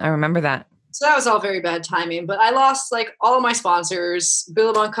 Yeah, I remember that. So that was all very bad timing, but I lost like all of my sponsors.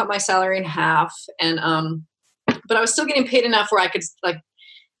 Billabong cut my salary in half, and but I was still getting paid enough where I could like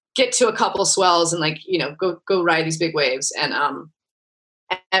get to a couple swells and like, go ride these big waves.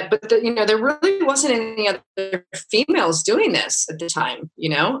 But there really wasn't any other females doing this at the time,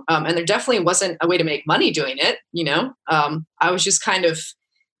 and there definitely wasn't a way to make money doing it. I was just kind of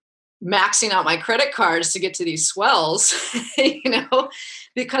maxing out my credit cards to get to these swells,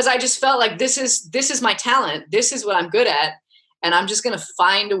 because I just felt like this is my talent. This is what I'm good at. And I'm just going to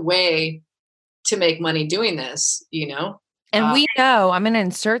find a way to make money doing this, And we know, I'm going to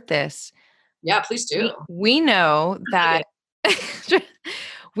insert this. Yeah, please do. We know that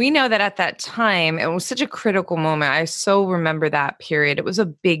we know that at that time, it was such a critical moment. I so remember that period. It was a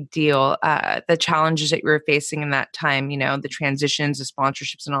big deal. The challenges that you were facing in that time, the transitions, the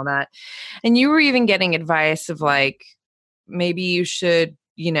sponsorships and all that. And you were even getting advice of like, maybe you should,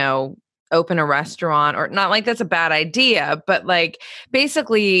 open a restaurant, or not like that's a bad idea, but like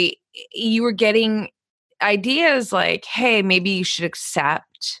basically you were getting ideas like, hey, maybe you should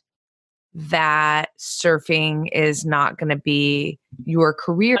accept that surfing is not going to be your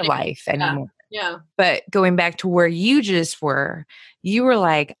career life anymore. Yeah. But going back to where you just were, you were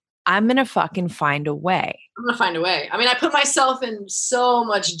like, I'm going to fucking find a way. I'm going to find a way. I mean, I put myself in so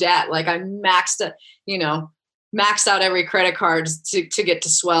much debt. Like I maxed out every credit card to get to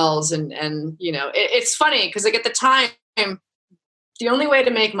swells. And it's funny because like at the time, the only way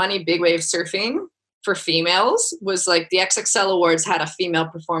to make money big wave surfing for females was like the XXL Awards had a female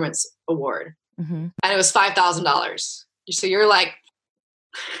performance award, and it was $5,000. So you're like,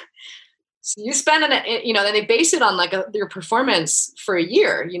 so you spend it, then they base it on like your performance for a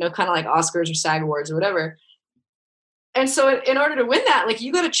year, kind of like Oscars or SAG Awards or whatever. And so in order to win that, like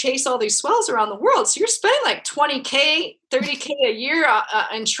you got to chase all these swells around the world. So you're spending like $20K, $30K a year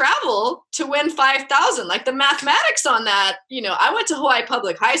in travel to win 5,000. Like the mathematics on that, I went to Hawaii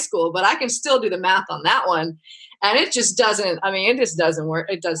Public High School, but I can still do the math on that one. And it just doesn't, it just doesn't work.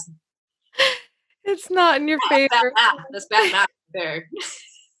 It does. It's not in your favor. That's bad math there.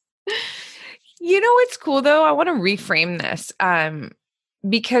 What's cool though? I want to reframe this.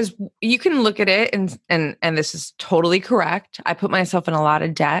 Because you can look at it and this is totally correct. I put myself in a lot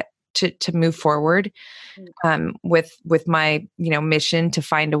of debt to move forward with my, mission to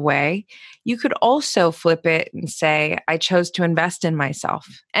find a way. You could also flip it and say, I chose to invest in myself.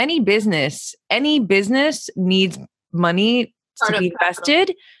 Any business needs money to be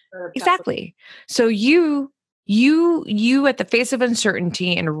invested. Exactly. So you at the face of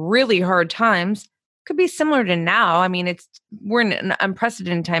uncertainty and really hard times could be similar to now. I mean, we're in an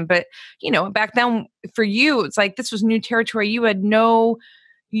unprecedented time, but back then for you, it's like, this was new territory. You had nothing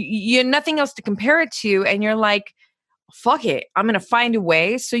else to compare it to. And you're like, fuck it, I'm going to find a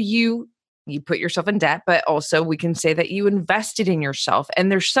way. So you put yourself in debt, but also we can say that you invested in yourself.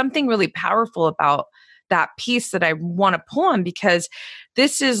 And there's something really powerful about that piece that I want to pull on, because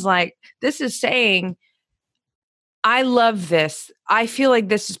this is saying, I love this. I feel like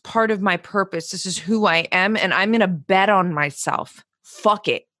this is part of my purpose. This is who I am. And I'm going to bet on myself. Fuck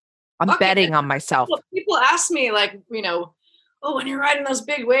it. I'm betting on myself. People ask me like, oh, when you're riding those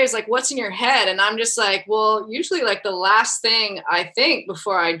big waves, like what's in your head? And I'm just like, well, usually like the last thing I think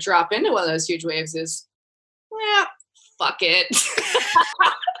before I drop into one of those huge waves is, fuck it.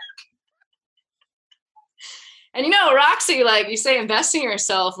 And Roxy, like you say, investing in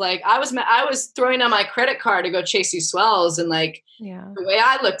yourself. Like I was throwing down my credit card to go chase these swells, and like the way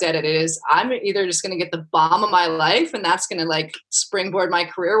I looked at it is, I'm either just going to get the bomb of my life, and that's going to like springboard my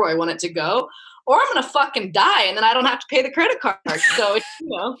career where I want it to go, or I'm going to fucking die, and then I don't have to pay the credit card. So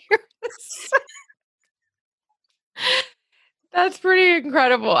That's pretty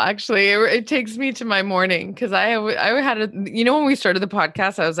incredible, actually. It takes me to my morning because I had when we started the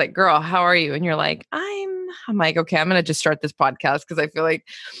podcast, I was like, girl, how are you? And you're like, I'm like, okay, I'm going to just start this podcast because I feel like,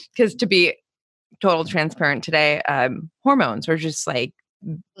 to be total transparent today, hormones are just like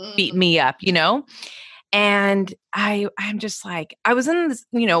beat me up, And I'm just like, I was in this,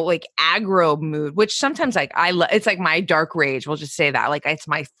 like aggro mood, which sometimes like it's like my dark rage. We'll just say that, like, it's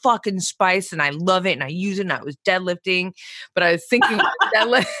my fucking spice and I love it and I use it. And I was deadlifting, but I was thinking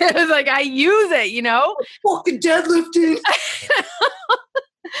deadlift. I was like, I use it, fucking deadlifting.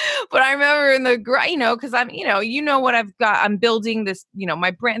 But I remember in the, cause I'm, what I've got, I'm building this,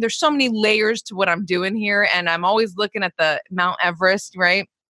 my brand, there's so many layers to what I'm doing here. And I'm always looking at the Mount Everest, right?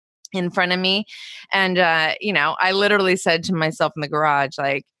 in front of me. And, I literally said to myself in the garage,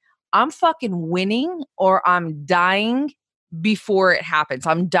 like, I'm fucking winning or I'm dying before it happens.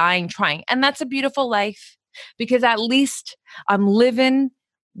 I'm dying trying. And that's a beautiful life because at least I'm living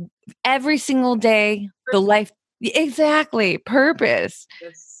every single day, the life. Exactly. Purpose.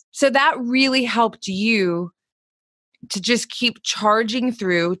 Yes. So that really helped you to just keep charging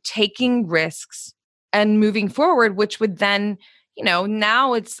through, taking risks and moving forward, which would then,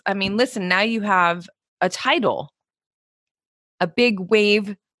 now listen, now you have a title, a big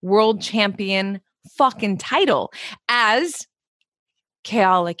wave world champion fucking title as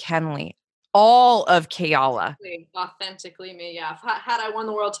Keala Kennelly, all of Keala. Authentically me. Yeah. Had I won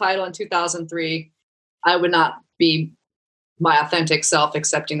the world title in 2003, I would not be my authentic self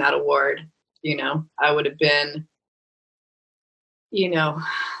accepting that award. I would have been,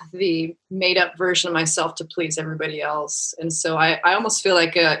 the made up version of myself to please everybody else. And so I almost feel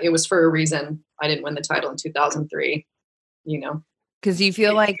like it was for a reason I didn't win the title in 2003, Because you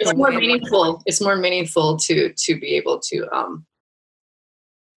feel like it's more meaningful. It's more meaningful to be able to,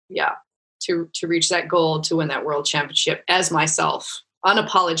 to reach that goal, to win that world championship as myself,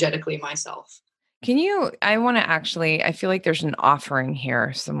 unapologetically myself. I feel like there's an offering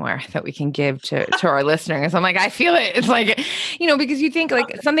here somewhere that we can give to our listeners. I'm like, I feel it. It's like, because you think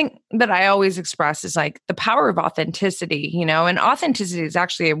like something that I always express is like the power of authenticity, and authenticity is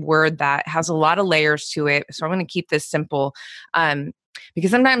actually a word that has a lot of layers to it. So I'm going to keep this simple.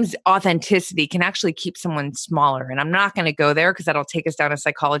 Because sometimes authenticity can actually keep someone smaller. And I'm not going to go there because that'll take us down a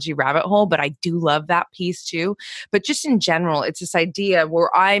psychology rabbit hole, but I do love that piece too. But just in general, it's this idea where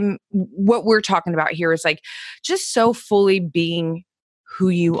what we're talking about here is like just so fully being who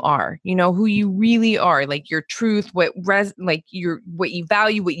you are, who you really are, like your truth, what you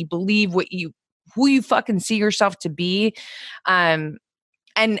value, what you believe, who you fucking see yourself to be. And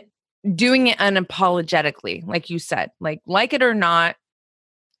doing it unapologetically, like you said, like it or not,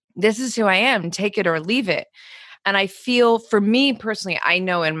 this is who I am, take it or leave it. And I feel for me personally, I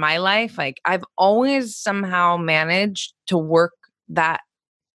know in my life, like I've always somehow managed to work that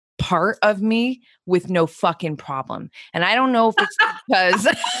part of me with no fucking problem. And I don't know if it's because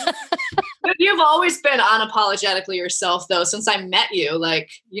you've always been unapologetically yourself though, since I met you,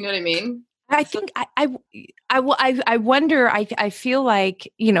 like, you know what I mean? I think I wonder, I feel like,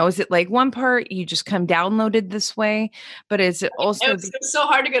 is it like one part you just come downloaded this way, but is it also it's so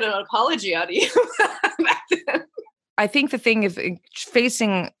hard to get an apology out of you back then. I think the thing is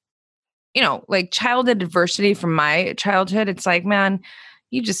facing, like childhood adversity from my childhood, it's like, man,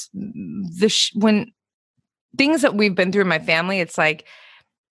 you just, when things that we've been through in my family, it's like,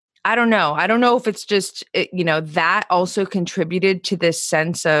 I don't know. I don't know if it's just, that also contributed to this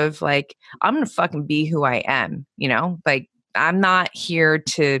sense of like, I'm going to fucking be who I am, like I'm not here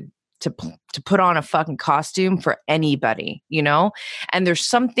to put on a fucking costume for anybody, and there's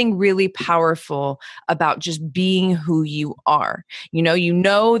something really powerful about just being who you are.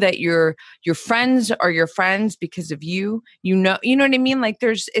 That your friends are your friends because of you, you know what I mean? Like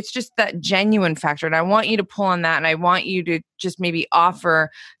it's just that genuine factor. And I want you to pull on that. And I want you to just maybe offer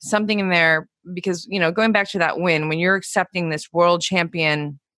something in there because, going back to that win, when you're accepting this world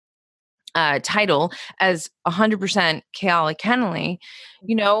champion title as 100% Keala Kennelly,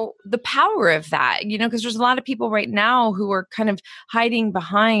 the power of that, because there's a lot of people right now who are kind of hiding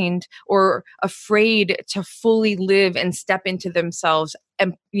behind or afraid to fully live and step into themselves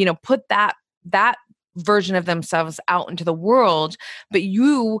and, put that version of themselves out into the world. But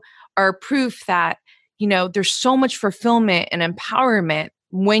you are proof that, there's so much fulfillment and empowerment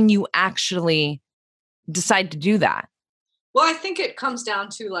when you actually decide to do that. Well, I think it comes down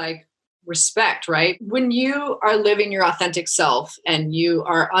to like respect, right? When you are living your authentic self and you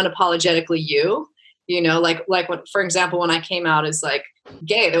are unapologetically you, like when, for example, when I came out as like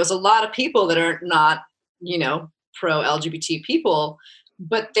gay, there was a lot of people that are not, pro LGBT people,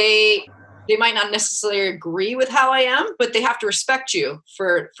 but they might not necessarily agree with how I am, but they have to respect you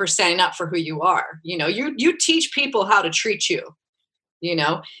for standing up for who you are. You teach people how to treat you.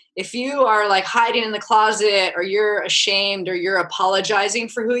 If you are like hiding in the closet or you're ashamed or you're apologizing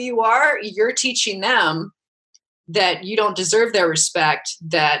for who you are, you're teaching them that you don't deserve their respect,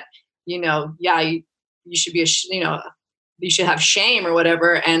 that, you should be, you should have shame or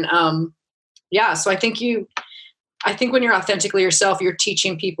whatever. And, so I think when you're authentically yourself, you're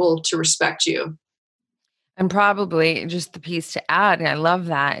teaching people to respect you. And probably just the piece to add, and I love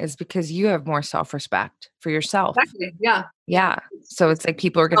that, is because you have more self-respect for yourself. Exactly. Yeah. Yeah. So it's like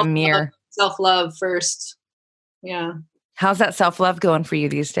people are going to mirror. Self-love first. Yeah. How's that self-love going for you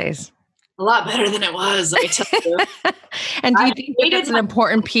these days? A lot better than it was, let me tell you. And do you think that that's an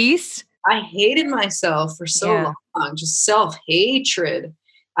important piece? I hated myself for so long, just self-hatred.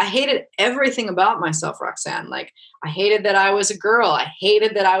 I hated everything about myself, Roxanne. Like, I hated that I was a girl. I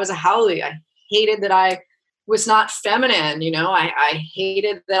hated that I was a haole. I hated that I was not feminine. I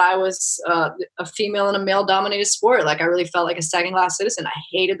hated that I was a female in a male-dominated sport. Like, I really felt like a second-class citizen. I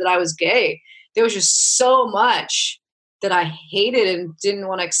hated that I was gay. There was just so much that I hated and didn't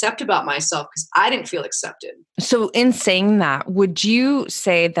want to accept about myself because I didn't feel accepted. So in saying that, would you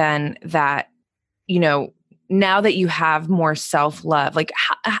say then that, now that you have more self-love, like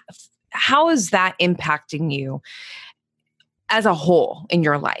how is that impacting you as a whole in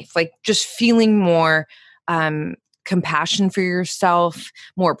your life? Like just feeling more compassion for yourself,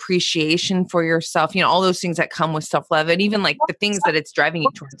 more appreciation for yourself, all those things that come with self-love, and even like the things that it's driving you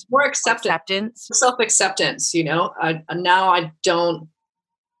towards. More acceptance. Self-acceptance, now I don't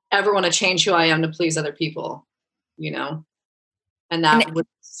ever want to change who I am to please other people, and that was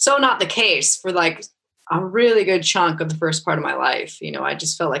so not the case for like a really good chunk of the first part of my life. I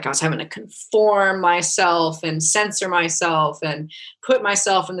just felt like I was having to conform myself and censor myself and put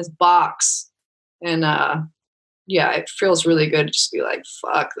myself in this box. And it feels really good to just be like,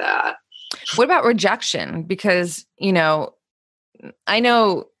 fuck that. What about rejection? Because, I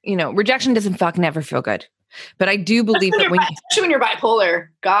know, rejection doesn't fucking never feel good, but I do believe that especially when you're bipolar,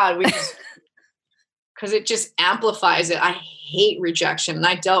 God, because it just amplifies it. I hate rejection. And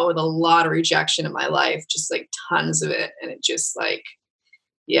I dealt with a lot of rejection in my life, just like tons of it. And it just like,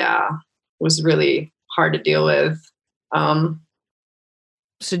 was really hard to deal with.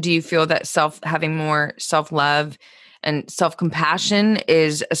 So do you feel that having more self-love and self-compassion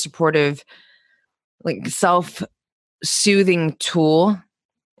is a supportive, like self-soothing tool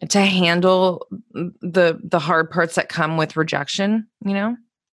to handle the hard parts that come with rejection,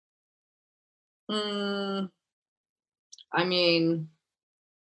 I mean,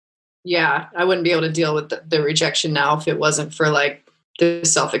 I wouldn't be able to deal with the rejection now if it wasn't for like the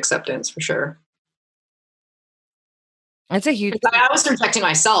self-acceptance, for sure. That's a huge. I was rejecting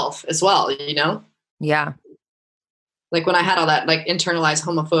myself as well, Yeah. Like when I had all that like internalized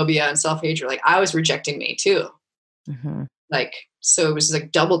homophobia and self-hatred, like I was rejecting me too. Mm-hmm. Like, so it was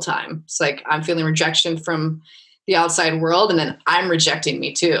like double time. It's like I'm feeling rejection from the outside world, and then I'm rejecting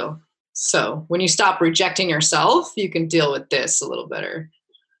me too. So when you stop rejecting yourself, you can deal with this a little better.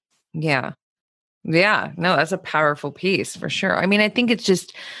 Yeah. Yeah. No, that's a powerful piece for sure. I mean, I think it's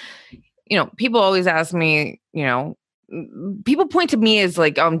just, people always ask me, people point to me as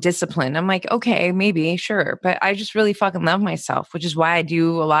like, I'm disciplined. I'm like, okay, maybe, sure. But I just really fucking love myself, which is why I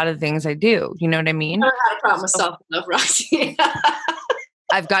do a lot of the things I do. You know what I mean? I never had a problem with self-love, Roxy.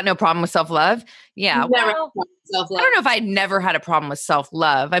 I've got no problem with self-love. Yeah. Self-love. I don't know if I'd never had a problem with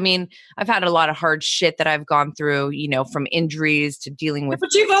self-love. I mean, I've had a lot of hard shit that I've gone through, from injuries to dealing with.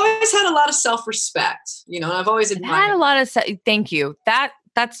 But you've always had a lot of self-respect, and I've always admired. Had a lot of thank you.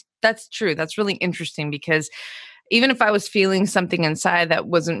 That's true. That's really interesting because even if I was feeling something inside that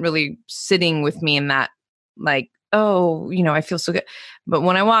wasn't really sitting with me in that, like, oh, I feel so good. But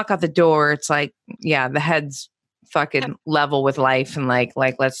when I walk out the door, it's like, the head's fucking level with life and like,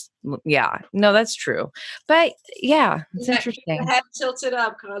 no, that's true. But it's interesting. The head tilted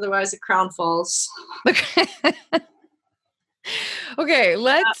up, otherwise the crown falls. Okay,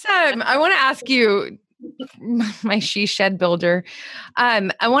 let's, I want to ask you, my she shed builder.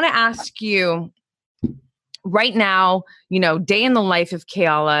 I want to ask you, right now, day in the life of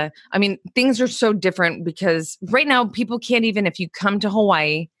Keala. I mean, things are so different because right now people can't even, if you come to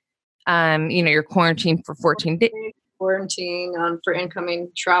Hawaii, you're quarantined for 14 days. Quarantine for incoming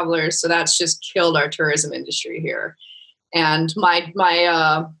travelers. So that's just killed our tourism industry here. And my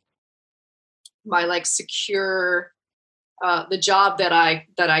like secure, the job that I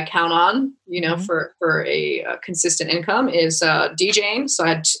count on, for a consistent income is DJing. So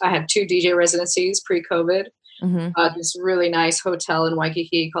I had 2 DJ residencies pre-COVID. Mm-hmm. This really nice hotel in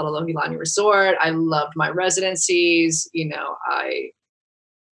Waikiki called Alohilani Resort. I loved my residencies. It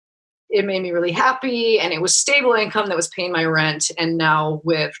made me really happy, and it was stable income that was paying my rent. And now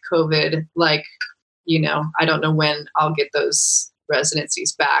with COVID, like, I don't know when I'll get those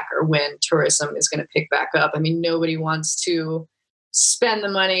residencies back or when tourism is going to pick back up. I mean, nobody wants to spend the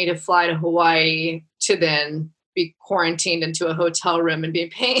money to fly to Hawaii to then be quarantined into a hotel room and be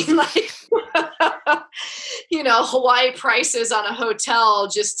paying like, Hawaii prices on a hotel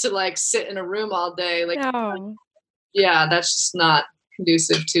just to like sit in a room all day. Like, no. That's just not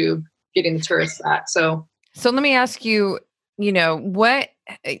conducive to getting the tourists back. So let me ask you, what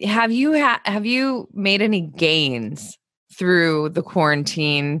have you made any gains through the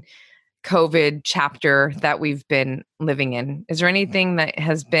quarantine COVID chapter that we've been living in? Is there anything that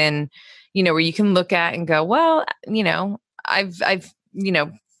has been, where you can look at and go, well, I've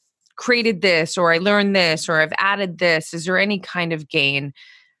created this, or I learned this, or I've added this. Is there any kind of gain?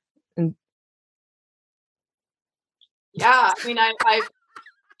 Yeah. I mean, I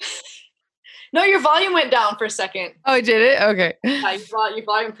no, your volume went down for a second. Oh, did it? Okay. Yeah, your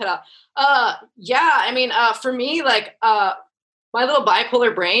volume cut out. Yeah. I mean, for me, like, my little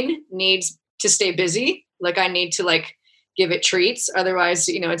bipolar brain needs to stay busy. Like, I need to like give it treats. Otherwise,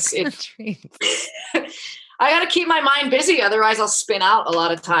 I got to keep my mind busy. Otherwise I'll spin out a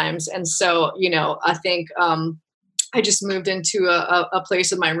lot of times. And so, I think, I just moved into a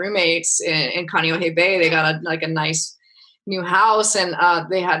place with my roommates in Kaneohe Bay. They got a nice new house, and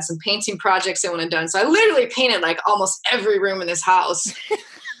they had some painting projects they wanted done. So I literally painted like almost every room in this house.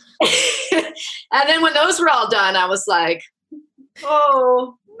 And then when those were all done, I was like,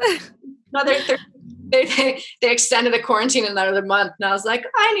 oh, no, they extended the quarantine another month. And I was like,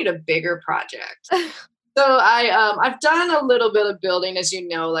 I need a bigger project. So I've done a little bit of building, as you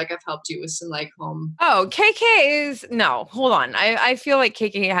know, like I've helped you with some like home. Oh, hold on. I feel like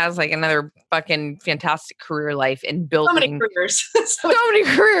KK has like another fucking fantastic career life in building. So many careers. So many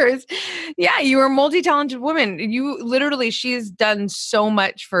careers. Yeah, you are a multi-talented woman. She's done so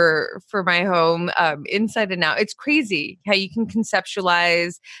much for my home, inside and out. It's crazy how you can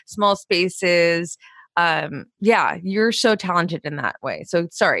conceptualize small spaces. Yeah, you're so talented in that way. So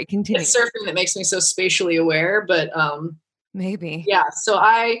sorry, continue. It's surfing that makes me so spatially aware, but maybe. Yeah. So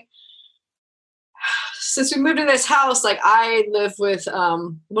since we moved in this house, like I live with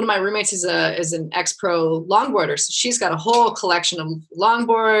one of my roommates is an ex-pro longboarder. So she's got a whole collection of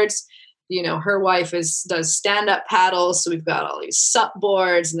longboards. Her wife does stand-up paddles. So we've got all these sup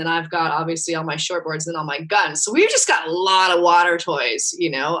boards, and then I've got obviously all my shortboards and all my guns. So we've just got a lot of water toys,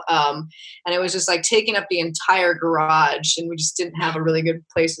 and it was just like taking up the entire garage, and we just didn't have a really good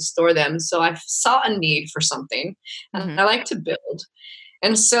place to store them. So I saw a need for something, and I like to build.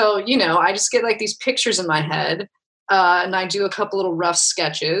 And so, I just get like these pictures in my head, and I do a couple little rough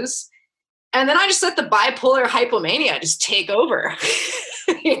sketches, and then I just let the bipolar hypomania just take over.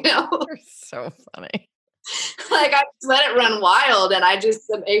 You're so funny. Like I just let it run wild, and I just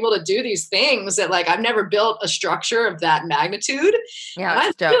am able to do these things that like I've never built a structure of that magnitude. Yeah,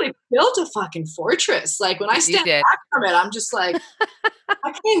 I really built a fucking fortress. Like when I stand back from it, I'm just like,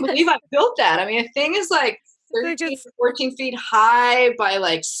 I can't believe I built that. I mean, a thing is like 13, 14 feet high by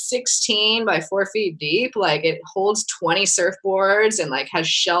like 16 by 4 feet deep. Like it holds 20 surfboards and like has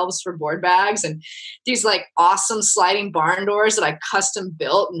shelves for board bags and these like awesome sliding barn doors that I custom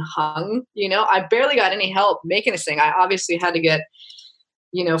built and hung. I barely got any help making this thing. I obviously had to get,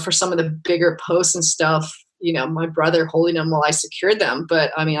 for some of the bigger posts and stuff, my brother holding them while I secured them.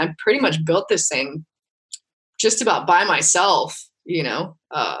 But I mean, I pretty much built this thing just about by myself,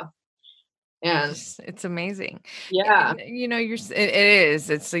 and it's amazing. Yeah. It is.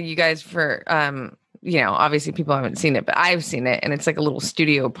 It's so you guys for, obviously people haven't seen it, but I've seen it, and it's like a little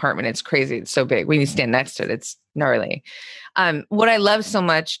studio apartment. It's crazy. It's so big. When you stand next to it, it's gnarly. What I love so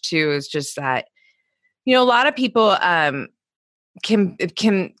much too is just that, a lot of people,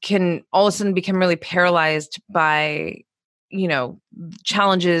 can all of a sudden become really paralyzed by,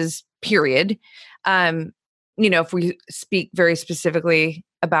 challenges, period. If we speak very specifically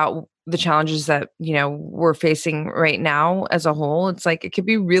about the challenges that, we're facing right now as a whole, it's like, it could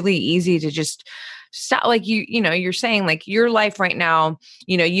be really easy to just stop. Like you're saying like your life right now,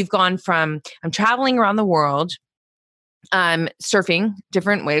 you've gone from, I'm traveling around the world, surfing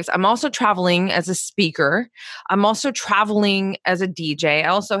different waves. I'm also traveling as a speaker. I'm also traveling as a DJ. I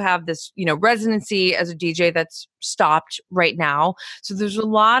also have this, residency as a DJ that's stopped right now. So there's a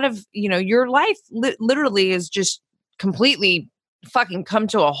lot of, your life literally is just completely fucking come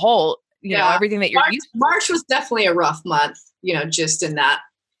to a halt. Everything that you're used to. March was definitely a rough month, just in that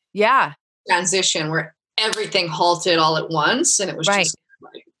transition where everything halted all at once. And it was just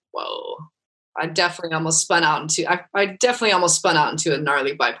like, whoa. I definitely almost spun out into a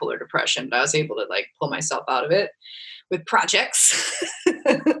gnarly bipolar depression, but I was able to like pull myself out of it with projects.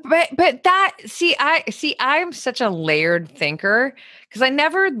 but I'm such a layered thinker because I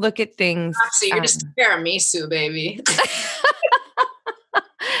never look at things. So you're just tiramisu, baby.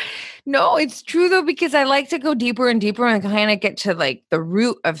 No, it's true though, because I like to go deeper and deeper and kind of get to like the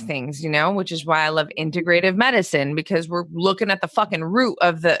root of things, which is why I love integrative medicine, because we're looking at the fucking root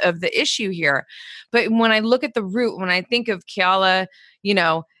of the issue here. But when I look at the root, when I think of Keala,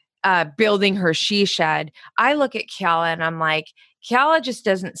 building her she shed, I look at Keala and I'm like, Keala just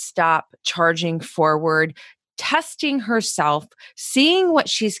doesn't stop charging forward, testing herself, seeing what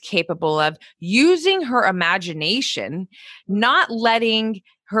she's capable of, using her imagination, not letting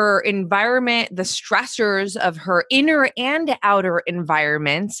her environment, the stressors of her inner and outer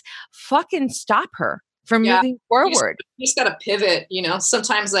environments fucking stop her from moving forward. You just got to pivot,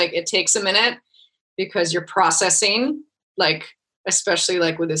 sometimes like it takes a minute because you're processing, like, especially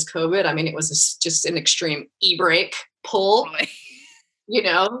like with this COVID. I mean, it was just an extreme e-brake pull.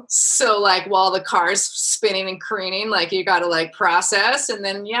 So like while the car's spinning and careening, like you got to like process, and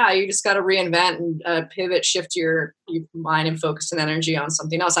then, you just got to reinvent and pivot, shift your mind and focus and energy on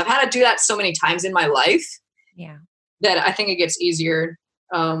something else. I've had to do that so many times in my life that I think it gets easier.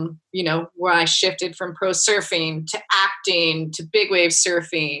 Where I shifted from pro surfing to acting, to big wave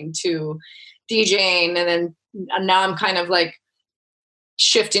surfing, to DJing. And now I'm kind of like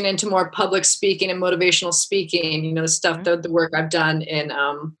shifting into more public speaking and motivational speaking, the stuff, the work I've done in,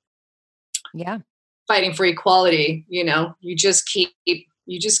 fighting for equality. You just keep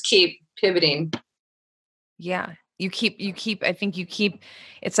pivoting. Yeah. It's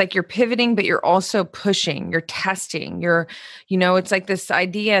like you're pivoting, but you're also pushing, you're testing, it's like this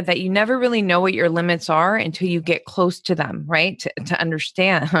idea that you never really know what your limits are until you get close to them, right? To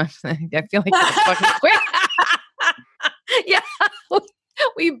understand. I feel like that's fucking quick. Yeah.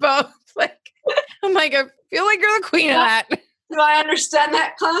 We both I'm like, I feel like you're the queen of that. Do I understand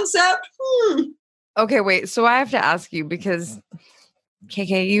that concept? Okay, wait. So I have to ask you, because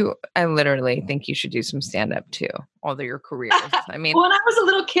KK, I literally think you should do some stand-up too, although your careers. I mean, when I was a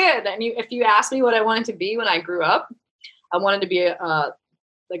little kid, and if you asked me what I wanted to be when I grew up, I wanted to be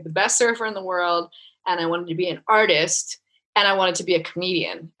like the best surfer in the world, and I wanted to be an artist, and I wanted to be a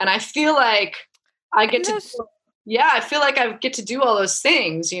comedian. And I feel like I get to do all those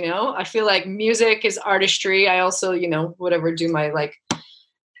things. I feel like music is artistry. I also, do my like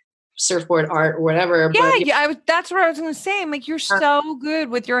surfboard art or whatever. That's what I was going to say. I'm like, you're so good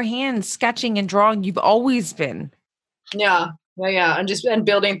with your hands, sketching and drawing. You've always been. Yeah. And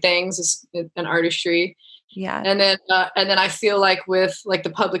building things is an artistry. Yeah. And then I feel like with like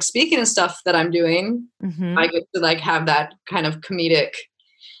the public speaking and stuff that I'm doing, I get to like have that kind of comedic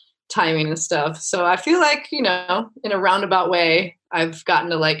timing and stuff. So I feel like, in a roundabout way, I've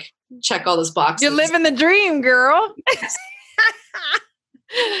gotten to like check all those boxes. You're living the dream, girl.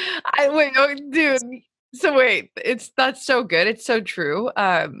 Dude. So wait, that's so good. It's so true.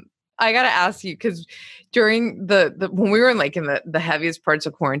 I got to ask you, because during the when we were in the heaviest parts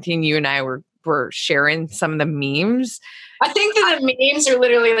of quarantine, you and I were sharing some of the memes. I think that the memes are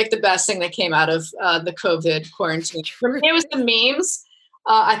literally like the best thing that came out of the COVID quarantine. For me, it was the memes.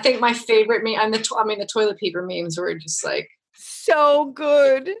 I think my favorite meme, the toilet paper memes were just like so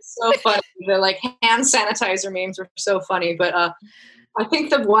good. So funny. The like hand sanitizer memes were so funny. But I think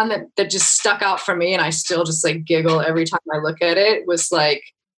the one that just stuck out for me, and I still just like giggle every time I look at it, was like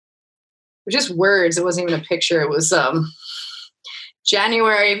just words. It wasn't even a picture. It was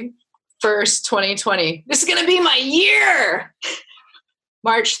January 1st, 2020. This is going to be my year.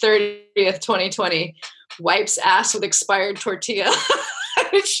 March 30th, 2020. Wipes ass with expired tortilla.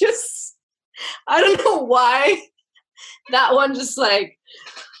 It's just, I don't know why that one just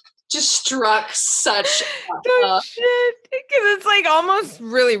struck such shit, because it's like almost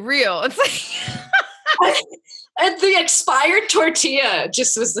really real. It's like and the expired tortilla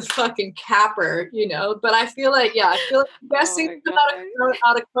just was the fucking capper, but I feel like the best thing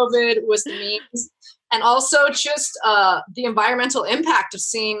out of COVID was the memes, and also just the environmental impact of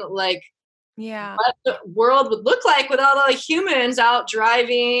seeing like what the world would look like with all the humans out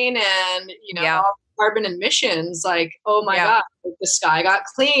driving and, all carbon emissions. Like, oh my God, the sky got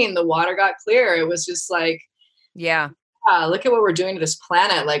clean. The water got clear. It was just like, look at what we're doing to this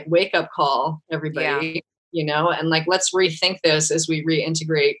planet. Like, wake up call, everybody, and like, let's rethink this as we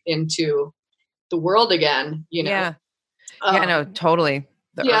reintegrate into the world again, no, totally.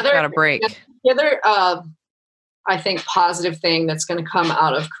 The Earth got a break. The other, I think, positive thing that's going to come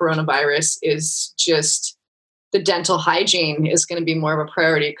out of coronavirus is just the dental hygiene is going to be more of a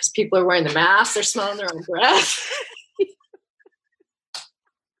priority, because people are wearing the mask, they're smelling their own breath.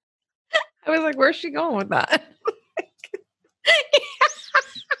 I was like, where's she going with that? You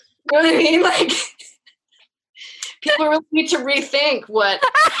know what I mean? Like, people really need to rethink what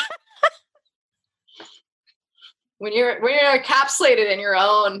when you're encapsulated in your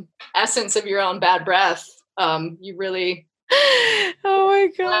own essence of your own bad breath. You really, oh my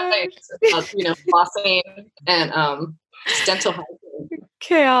God, flossing and dental hygiene.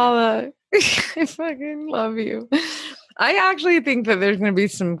 Keala, I fucking love you. I actually think that there's going to be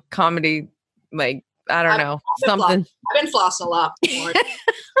some comedy, like, I don't know, something. I've been flossing a lot more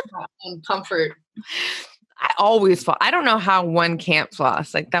and comfort. I always floss. I don't know how one can't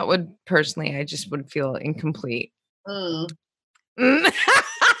floss. Like that would personally, I just would feel incomplete. Mm.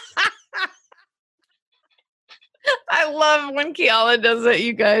 I love when Keala does it,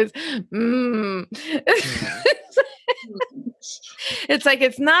 you guys. It's like,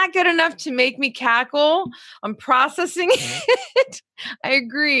 it's not good enough to make me cackle. I'm processing it. I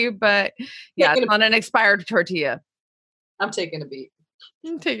agree, but yeah, it's not an expired tortilla. I'm taking a beat.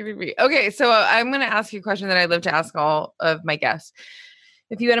 Okay, so I'm going to ask you a question that I love to ask all of my guests.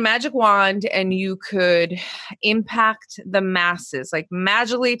 If you had a magic wand and you could impact the masses, like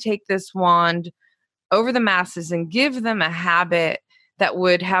magically take this wand over the masses and give them a habit that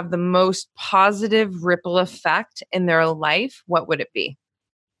would have the most positive ripple effect in their life, what would it be?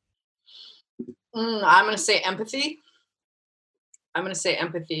 I'm going to say empathy.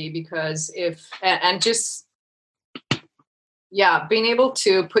 Because being able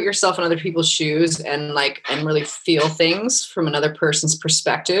to put yourself in other people's shoes and really feel things from another person's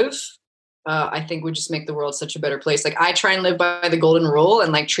perspective, I think would just make the world such a better place. Like I try and live by the golden rule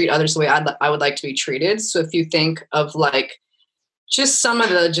and treat others the way I would like to be treated. So if you think of just some of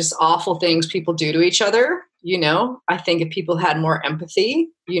the just awful things people do to each other, I think if people had more empathy,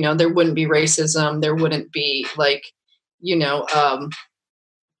 there wouldn't be racism. There wouldn't be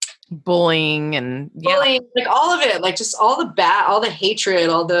bullying and all of it, just all the hatred,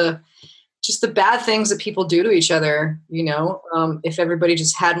 just the bad things that people do to each other. If everybody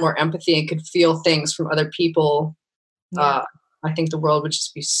just had more empathy and could feel things from other people, I think the world would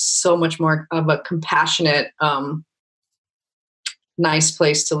just be so much more of a compassionate, nice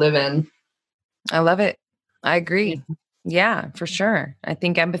place to live in. I love it. I agree. Yeah, for sure. I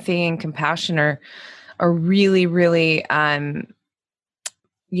think empathy and compassion are really, really,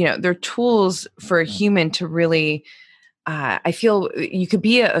 they're tools for a human to really, I feel you could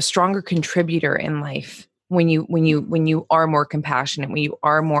be a stronger contributor in life when you are more compassionate, when you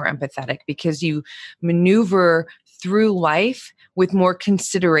are more empathetic, because you maneuver through life with more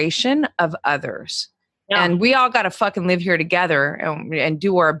consideration of others. Yeah. And we all got to fucking live here together and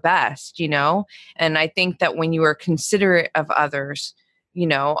do our best, And I think that when you are considerate of others,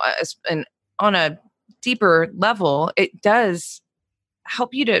 and on a deeper level, it does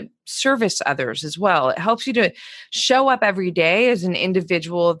help you to service others as well. It helps you to show up every day as an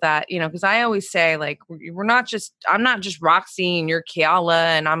individual that, because I always say I'm not just Roxy and you're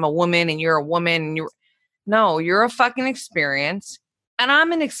Keala and I'm a woman and you're a woman and you're a fucking experience and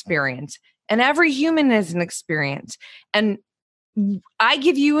I'm an experience and every human is an experience. And I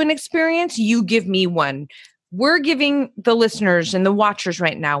give you an experience, you give me one. We're giving the listeners and the watchers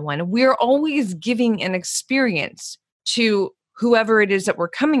right now one. We're always giving an experience to whoever it is that we're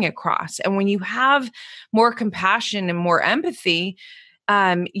coming across. And when you have more compassion and more empathy,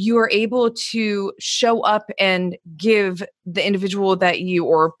 you are able to show up and give the individual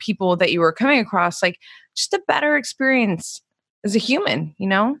or people that you are coming across, just a better experience as a human,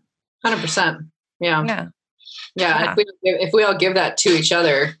 100%. Yeah. If we all give that to each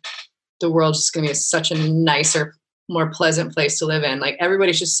other, the world's just going to be such a nicer, more pleasant place to live in.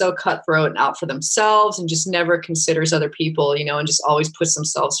 Everybody's just so cutthroat and out for themselves and just never considers other people, and just always puts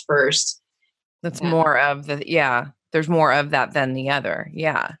themselves first. That's more of there's more of that than the other.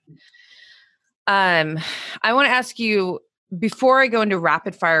 Yeah. I want to ask you, before I go into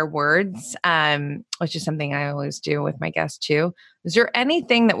rapid fire words, which is something I always do with my guests too, is there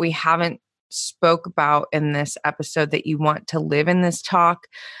anything that we haven't spoke about in this episode that you want to live in this talk?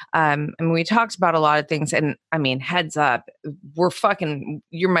 We talked about a lot of things, and heads up,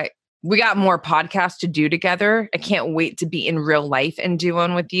 we got more podcasts to do together. I can't wait to be in real life and do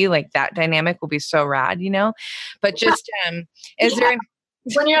one with you. That dynamic will be so rad, but just, is there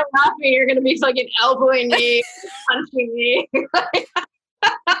when you're laughing, you're going to be fucking elbowing me, punching me.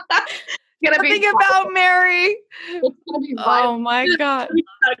 Think about Mary. It's gonna be oh my God.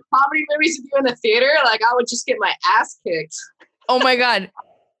 Comedy movies with you in the theater, I would just get my ass kicked. Oh my God.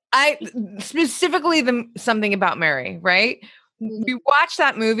 I specifically something about Mary, right? Mm-hmm. We watched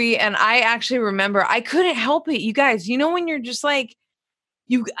that movie and I actually remember I couldn't help it. You guys, when you're just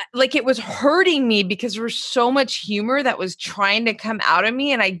it was hurting me because there was so much humor that was trying to come out of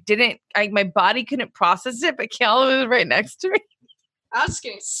me and my body couldn't process it, but Keala was right next to me. I was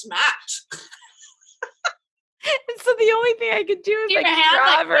getting smacked. And so the only thing I could do is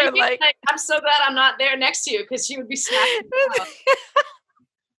grab her. I'm so glad I'm not there next to you because she would be smacking.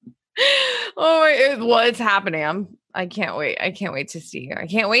 It's happening. I can't wait. I can't wait to see you. I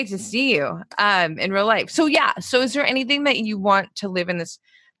can't wait to see you in real life. So yeah. So is there anything that you want to live in this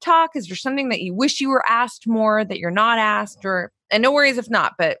talk? Is there something that you wish you were asked more that you're not asked? And no worries if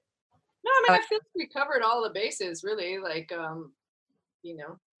not, but No, I mean, I feel like we covered all the bases, really. Like, you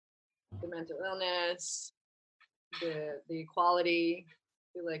know, the mental illness, the equality. I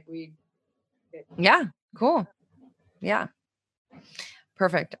feel like Yeah, cool. Yeah.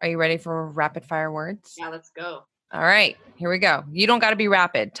 Perfect. Are you ready for rapid fire words? Yeah, let's go. All right, here we go. You don't got to be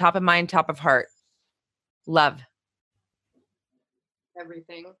rapid. Top of mind, top of heart. Love.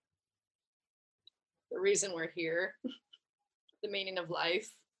 Everything. The reason we're here. The meaning of life.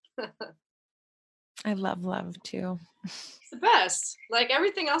 I love love too. It's the best. Like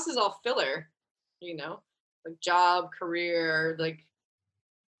everything else is all filler, you know, like job, career, like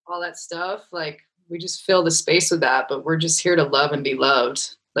all that stuff. Like we just fill the space with that, but we're just here to love and be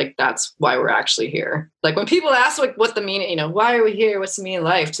loved. Like that's why we're actually here. Like when people ask like what the meaning, why are we here? What's the meaning of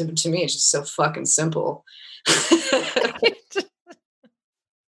life? To me, it's just so fucking simple.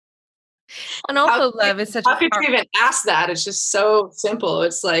 And also love is such how could you even ask that? It's just so simple.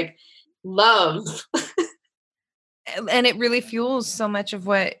 It's like love. And it really fuels so much of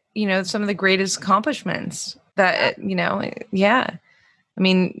what, some of the greatest accomplishments that, yeah. I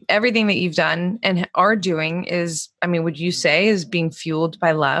mean, everything that you've done and are doing is, would you say is being fueled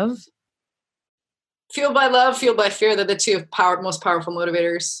by love? Fueled by love, fueled by fear. They're the two most powerful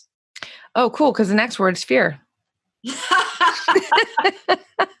motivators. Oh, cool. Because the next word is fear.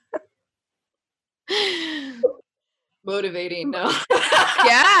 Motivating, no.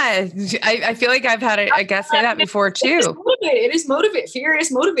 Yeah. I feel like I've had a guest say that before too. It is motivating. Fear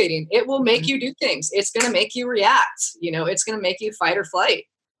is motivating. It will make you do things. It's going to make you react. It's going to make you fight or flight.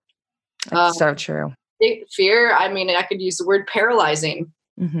 That's so true. Fear, I could use the word paralyzing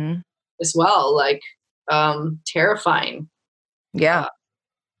as well, like terrifying. Yeah.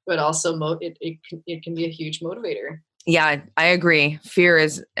 But also it can be a huge motivator. Yeah, I agree. Fear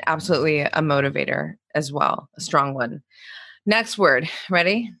is absolutely a motivator as well. A strong one. Next word.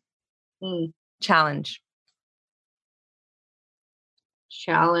 Ready? Challenge.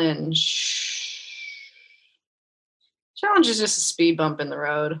 Challenge. Challenge is just a speed bump in the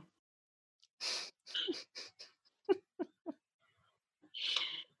road.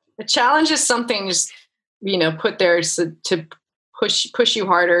 A challenge is something just, put there to push you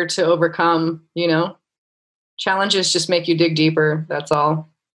harder to overcome, Challenges just make you dig deeper. That's all.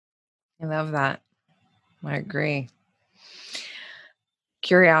 I love that. I agree.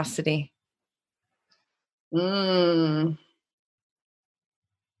 Curiosity.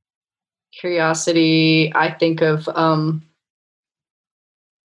 Curiosity, I think of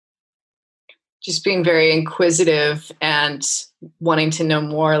just being very inquisitive and wanting to know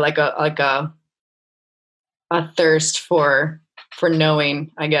more, like a thirst for knowing,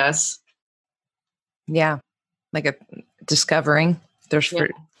 I guess. Yeah. Like a discovering.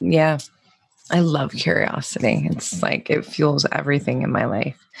 Yeah. I love curiosity. It's like it fuels everything in my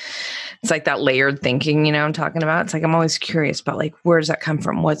life. It's like that layered thinking, I'm talking about. It's like I'm always curious about like where does that come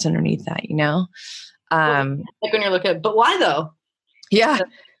from? What's underneath that, Like when you're looking at, but why though? Yeah.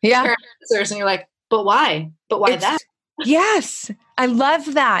 Yeah. And you're like, but why? But why that? Yes. I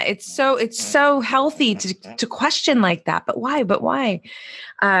love that. It's so healthy to question like that. But why? But why?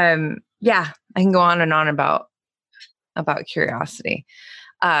 Yeah, I can go on and on about curiosity.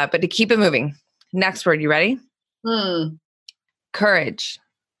 But to keep it moving. Next word, you ready? Courage.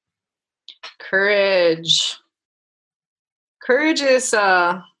 Courage. Courage is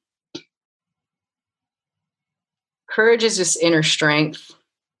just inner strength.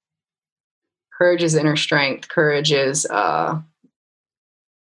 Courage is inner strength. Courage is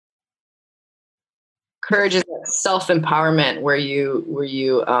self-empowerment where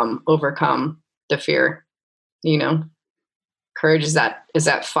you overcome the fear. Courage is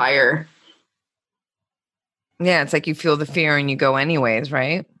that fire. Yeah, it's like you feel the fear and you go anyways,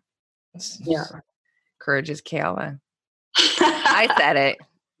 right? Yeah. Courage is Keala. I said it.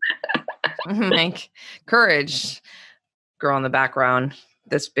 Like courage, girl in the background,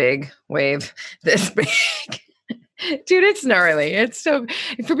 this big wave, this big. Dude, it's gnarly. It's so,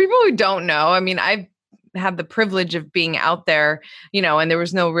 for people who don't know, I've had the privilege of being out there, and there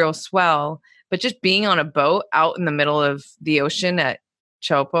was no real swell, but just being on a boat out in the middle of the ocean at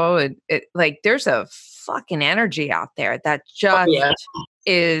Chopo, it like there's a fucking energy out there that just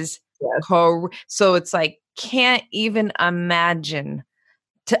is. Yes. So it's like, can't even imagine.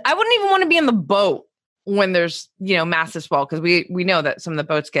 I wouldn't even want to be in the boat when there's, massive swell, because we know that some of the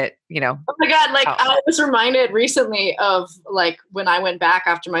boats get, Oh my God. Like I was reminded recently of like when I went back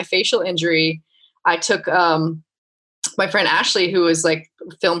after my facial injury, I took my friend Ashley, who was like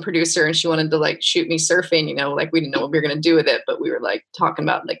a film producer, and she wanted to like shoot me surfing, like we didn't know what we were going to do with it, but we were like talking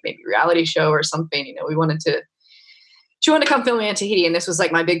about like maybe a reality show or something, we wanted to she wanted to come film me in Tahiti. And this was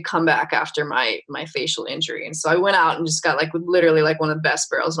like my big comeback after my facial injury. And so I went out and just got like literally like one of the best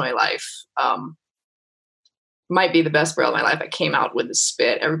barrels of my life. Might be the best barrel of my life. I came out with the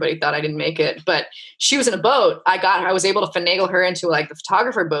spit. Everybody thought I didn't make it, but she was in a boat. I was able to finagle her into like the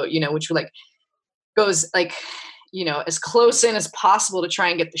photographer boat, which like goes like, as close in as possible to try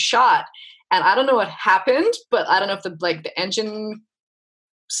and get the shot. And I don't know what happened, but I don't know if the engine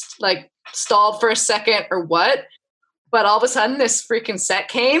like stalled for a second or what, but all of a sudden this freaking set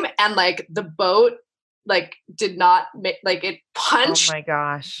came and like the boat like did not make, like it punched. Oh my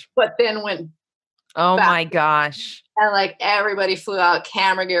gosh. But then went Oh back. my goshe. And like everybody flew out,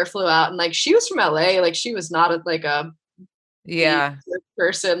 camera gear flew out. And like, she was from LA. Like she was not a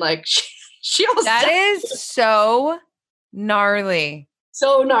person. Like she almost that is so gnarly.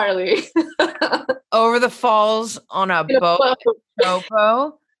 So gnarly. Over the falls on a boat.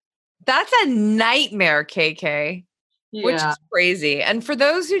 Topo. That's a nightmare, KK. Yeah. Which is crazy. And for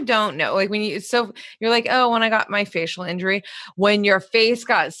those who don't know, like you're like, oh, when I got my facial injury, when your face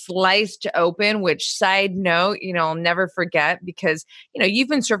got sliced open, which side note, I'll never forget because, you've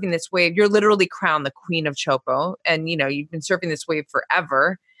been surfing this wave. You're literally crowned the queen of Chopo. And, you've been surfing this wave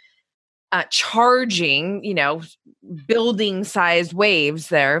forever, charging, building sized waves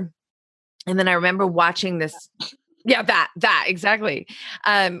there. And then I remember watching this. Yeah, that exactly.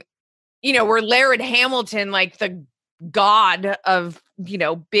 Where Laird Hamilton, like the god of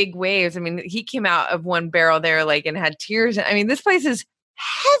big waves. I mean, he came out of one barrel there like and had tears. I mean, this place is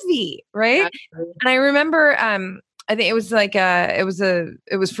heavy, right? Absolutely. And I remember I think it was like it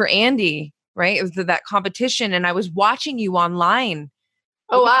was for Andy, right? It was that competition, and I was watching you online.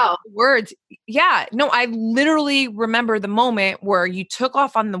 Oh wow. Words. Yeah. No, I literally remember the moment where you took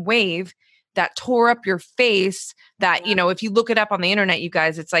off on the wave that tore up your face that, if you look it up on the internet, you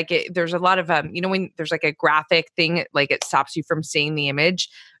guys, it's like, there's a lot of, when there's like a graphic thing, like it stops you from seeing the image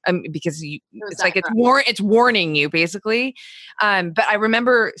because it's warning you basically. But I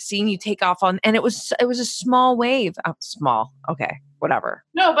remember seeing you take off on, and it was a small wave. Small. Okay. Whatever.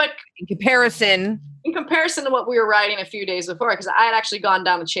 No, but in comparison to what we were riding a few days before, because I had actually gone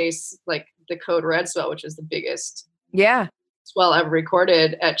down to chase like the Code Red swell, which is the biggest swell ever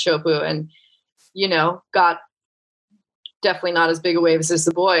recorded at Chopu, and got definitely not as big a waves as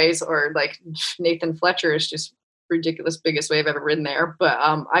the boys, or like Nathan Fletcher is just ridiculous biggest wave I've ever ridden there. But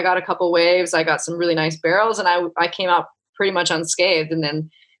I got a couple waves, I got some really nice barrels, and I came out pretty much unscathed. And then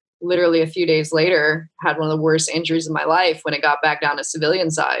literally a few days later had one of the worst injuries of my life when it got back down to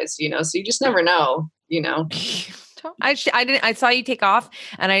civilian size, so you just never know, I saw you take off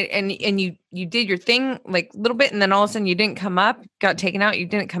and you did your thing like a little bit, and then all of a sudden you didn't come up, got taken out, you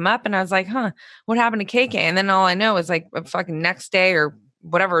didn't come up. And I was like, what happened to KK? And then all I know is like a fucking next day or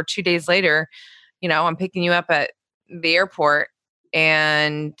whatever, 2 days later, I'm picking you up at the airport,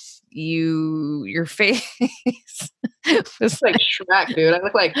 and your face was like Shrek, dude. I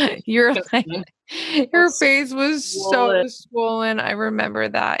look like your face was so swollen. I remember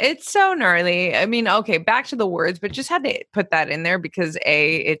that. It's so gnarly. I mean, okay, back to the words, but just had to put that in there because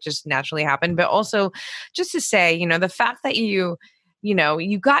it just naturally happened. But also just to say, the fact that you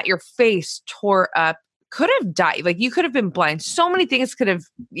got your face tore up, could have died. Like you could have been blind. So many things could have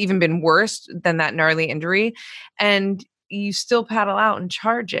even been worse than that gnarly injury. And you still paddle out and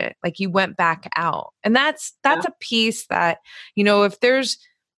charge it. Like you went back out. And that's a piece that, if there's,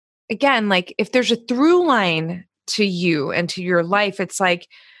 again, like if there's a through line to you and to your life, it's like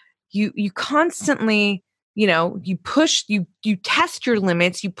you constantly, you push, you test your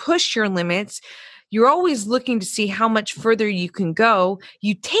limits, you push your limits. You're always looking to see how much further you can go.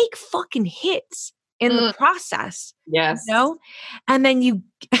 You take fucking hits in the process. Yes. And then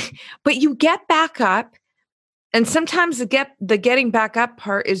but you get back up. And sometimes the getting back up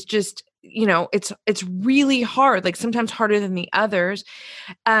part is just, it's really hard, like sometimes harder than the others.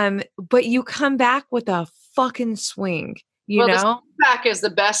 But you come back with a fucking swing, The setback is the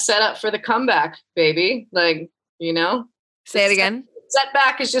best setup for the comeback, baby. Like, Say it again.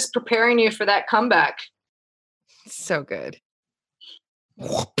 Setback is just preparing you for that comeback. So good.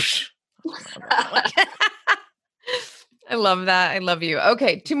 I love that. I love you.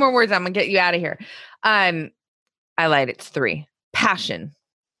 Okay. 2 more words. I'm going to get you out of here. I lied. It's 3. Passion.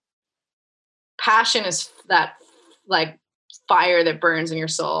 Passion is that like fire that burns in your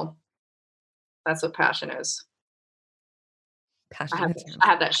soul. That's what passion is. Passion. I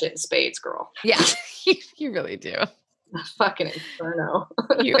have that shit in spades, girl. Yeah, you really do. Fucking inferno.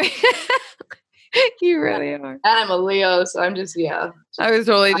 You really are. And I'm a Leo, so I'm just I was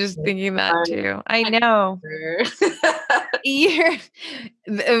totally just thinking that too. I know.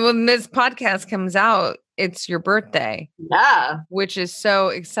 When this podcast comes out, it's your birthday. Yeah. Which is so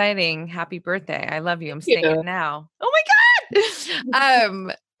exciting. Happy birthday. I love you. I'm Thank saying you. it now. Oh my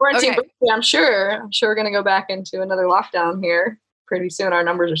God. Quarantine Okay. birthday, I'm sure we're going to go back into another lockdown here pretty soon. Our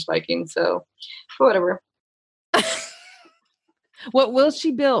numbers are spiking. So whatever. What will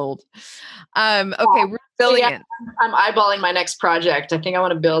she build? Okay. Resilience. Yeah, I'm eyeballing my next project. I think I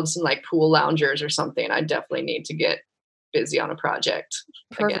want to build some like pool loungers or something. I definitely need to get busy on a project.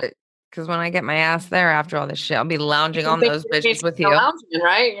 Perfect. Because when I get my ass there after all this shit, I'll be lounging on those bitches with you. Lounging,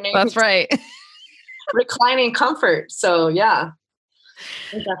 right? That's right. Reclining comfort. So yeah.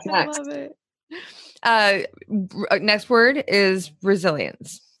 I think that's next. I love it. Next word is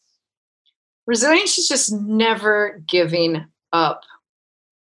resilience. Resilience is just never giving up,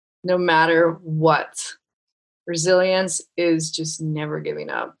 no matter what. Resilience is just never giving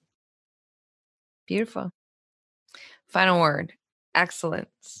up. Beautiful. Final word,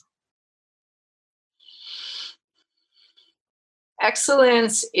 excellence.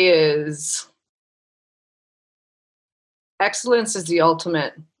 Excellence is the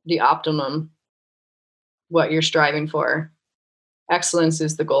ultimate, the optimum, what you're striving for. Excellence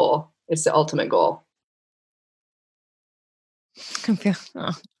is the goal. It's the ultimate goal.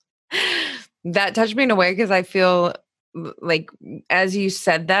 That touched me in a way because I feel like as you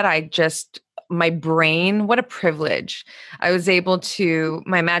said that, my brain, what a privilege. I was able to,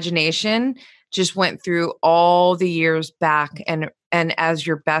 my imagination just went through all the years back and as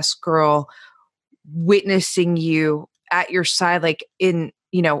your best girl, witnessing you at your side, like in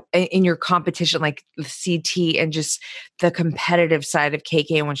your competition, like the CT and just the competitive side of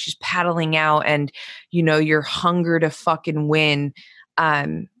KK when she's paddling out and, your hunger to fucking win.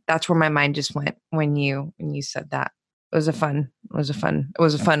 That's where my mind just went when you said that. It was a fun.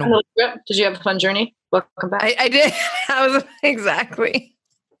 Did you have a fun journey? Welcome back. I did. Exactly.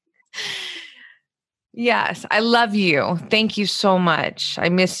 Yes. I love you. Thank you so much. I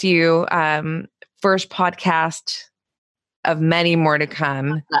miss you. First podcast of many more to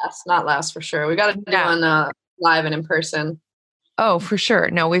come. Not last for sure. We got to do one live and in person. Oh, for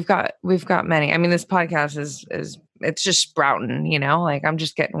sure. No, we've got many. I mean, this podcast is it's just sprouting, like I'm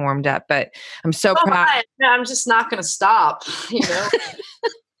just getting warmed up, but I'm so proud. I'm just not going to stop,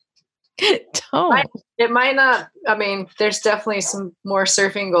 Don't. It might not, I mean, there's definitely some more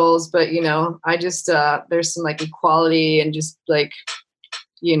surfing goals, but I just, there's some like equality and just like,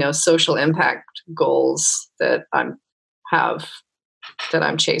 social impact goals that I'm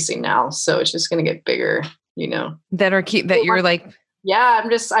chasing now. So it's just going to get bigger, you're like, yeah,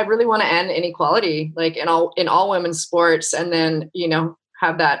 I really want to end inequality, like in all women's sports, and then,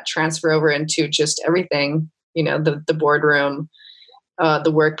 have that transfer over into just everything, the boardroom,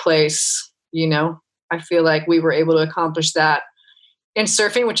 the workplace, I feel like we were able to accomplish that in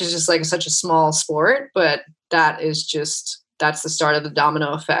surfing, which is just like such a small sport, but that's the start of the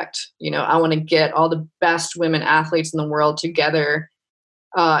domino effect. I want to get all the best women athletes in the world together,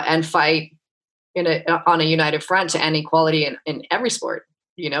 and fight on a united front to end equality in every sport,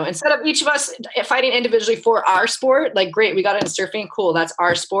 instead of each of us fighting individually for our sport. Like, great, we got into surfing, cool, that's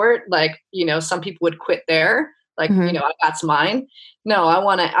our sport. Like, some people would quit there. Like, that's mine. No, I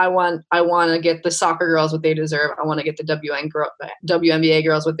want to get the soccer girls what they deserve. I want to get the WNBA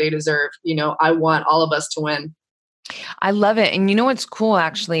girls what they deserve. I want all of us to win. I love it. And what's cool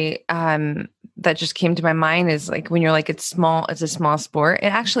actually, that just came to my mind is like, when you're like, it's a small sport. It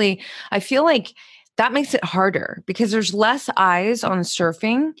actually, I feel like that makes it harder because there's less eyes on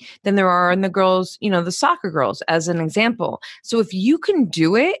surfing than there are on the girls, the soccer girls as an example. So if you can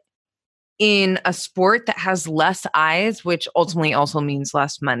do it in a sport that has less eyes, which ultimately also means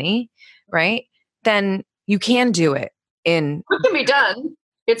less money, right? Then you can do it it can be done.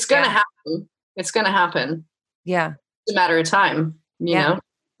 It's going to happen. It's going to happen. Yeah. It's a matter of time, you know,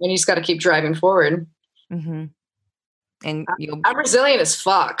 and you just got to keep driving forward. Mm-hmm. And I'm resilient as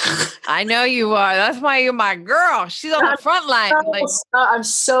fuck. I know you are. That's why you're my girl. She's on the front line. I'm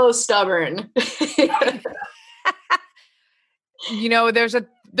so stubborn.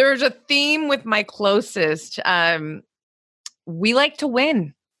 There's a theme with my closest. We like to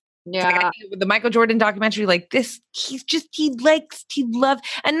win. Yeah. Like the Michael Jordan documentary, like this, he loves,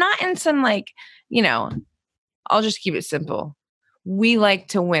 and not in some like, I'll just keep it simple. We like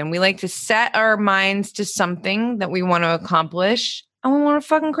to win. We like to set our minds to something that we want to accomplish, and we want to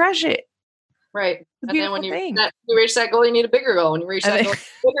fucking crush it. Right. And then when you reach that goal, you need a bigger goal. When you reach that goal, a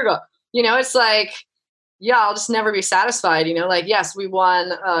bigger goal. It's like, yeah, I'll just never be satisfied. Like, yes, we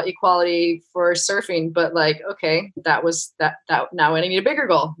won equality for surfing, but like, okay, that was that. Now I need a bigger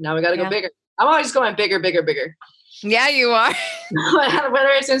goal. Now we got to go bigger. I'm always going bigger, bigger, bigger. Yeah, you are. Whether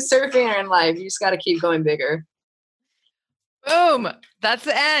it's in surfing or in life, you just got to keep going bigger. Boom. That's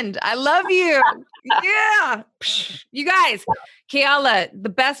the end. I love you. Yeah. You guys, Keala, the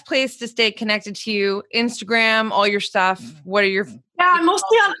best place to stay connected to you, Instagram, all your stuff. What are your... Yeah, I'm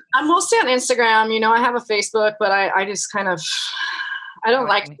mostly on Instagram. You know, I have a Facebook, but I just kind of, I don't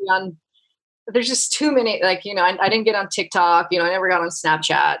like to be on, there's just too many, like, you know, I didn't get on TikTok, you know, I never got on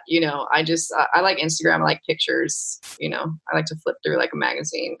Snapchat, you know, I like Instagram. I like pictures, you know, I like to flip through like a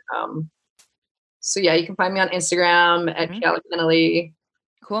magazine. So yeah, you can find me on Instagram at Keala Kennelly.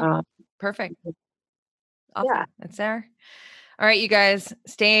 Cool. Perfect. Awesome. Yeah. That's there. All right, you guys,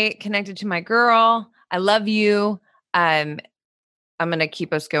 stay connected to my girl. I love you. I'm going to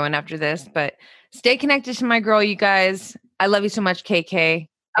keep us going after this, but stay connected to my girl, you guys. I love you so much, KK.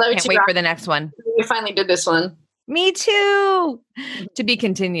 I can't wait for the next one. We finally did this one. Me too. To be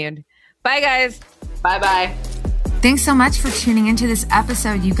continued. Bye, guys. Bye-bye. Thanks so much for tuning into this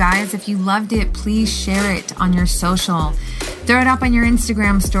episode, you guys. If you loved it, please share it on your social. Throw it up on your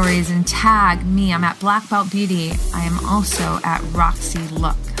Instagram stories and tag me. I'm at Black Belt Beauty. I am also at Roxy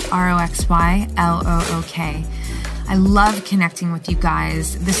Look, ROXYLOOK. I love connecting with you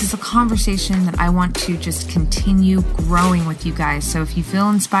guys. This is a conversation that I want to just continue growing with you guys. So if you feel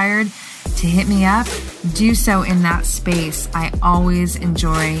inspired to hit me up, do so in that space. I always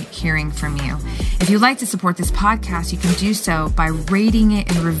enjoy hearing from you. If you'd like to support this podcast, you can do so by rating it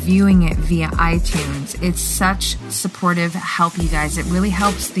and reviewing it via iTunes. It's such supportive help, you guys. It really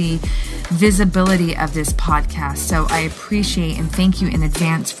helps the visibility of this podcast. So I appreciate and thank you in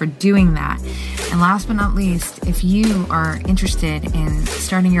advance for doing that. And last but not least, if you are interested in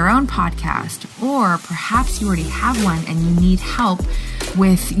starting your own podcast, or perhaps you already have one and you need help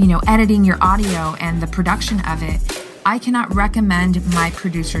with, you know, editing your audio and the production of it, I cannot recommend my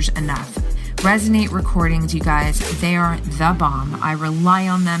producers enough. Resonate Recordings, you guys, they are the bomb. I rely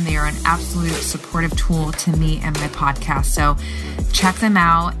on them. They are an absolute supportive tool to me and my podcast. So check them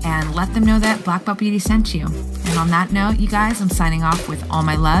out and let them know that Black Belt Beauty sent you. And on that note, you guys, I'm signing off with all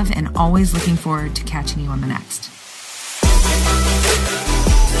my love and always looking forward to catching you on the next.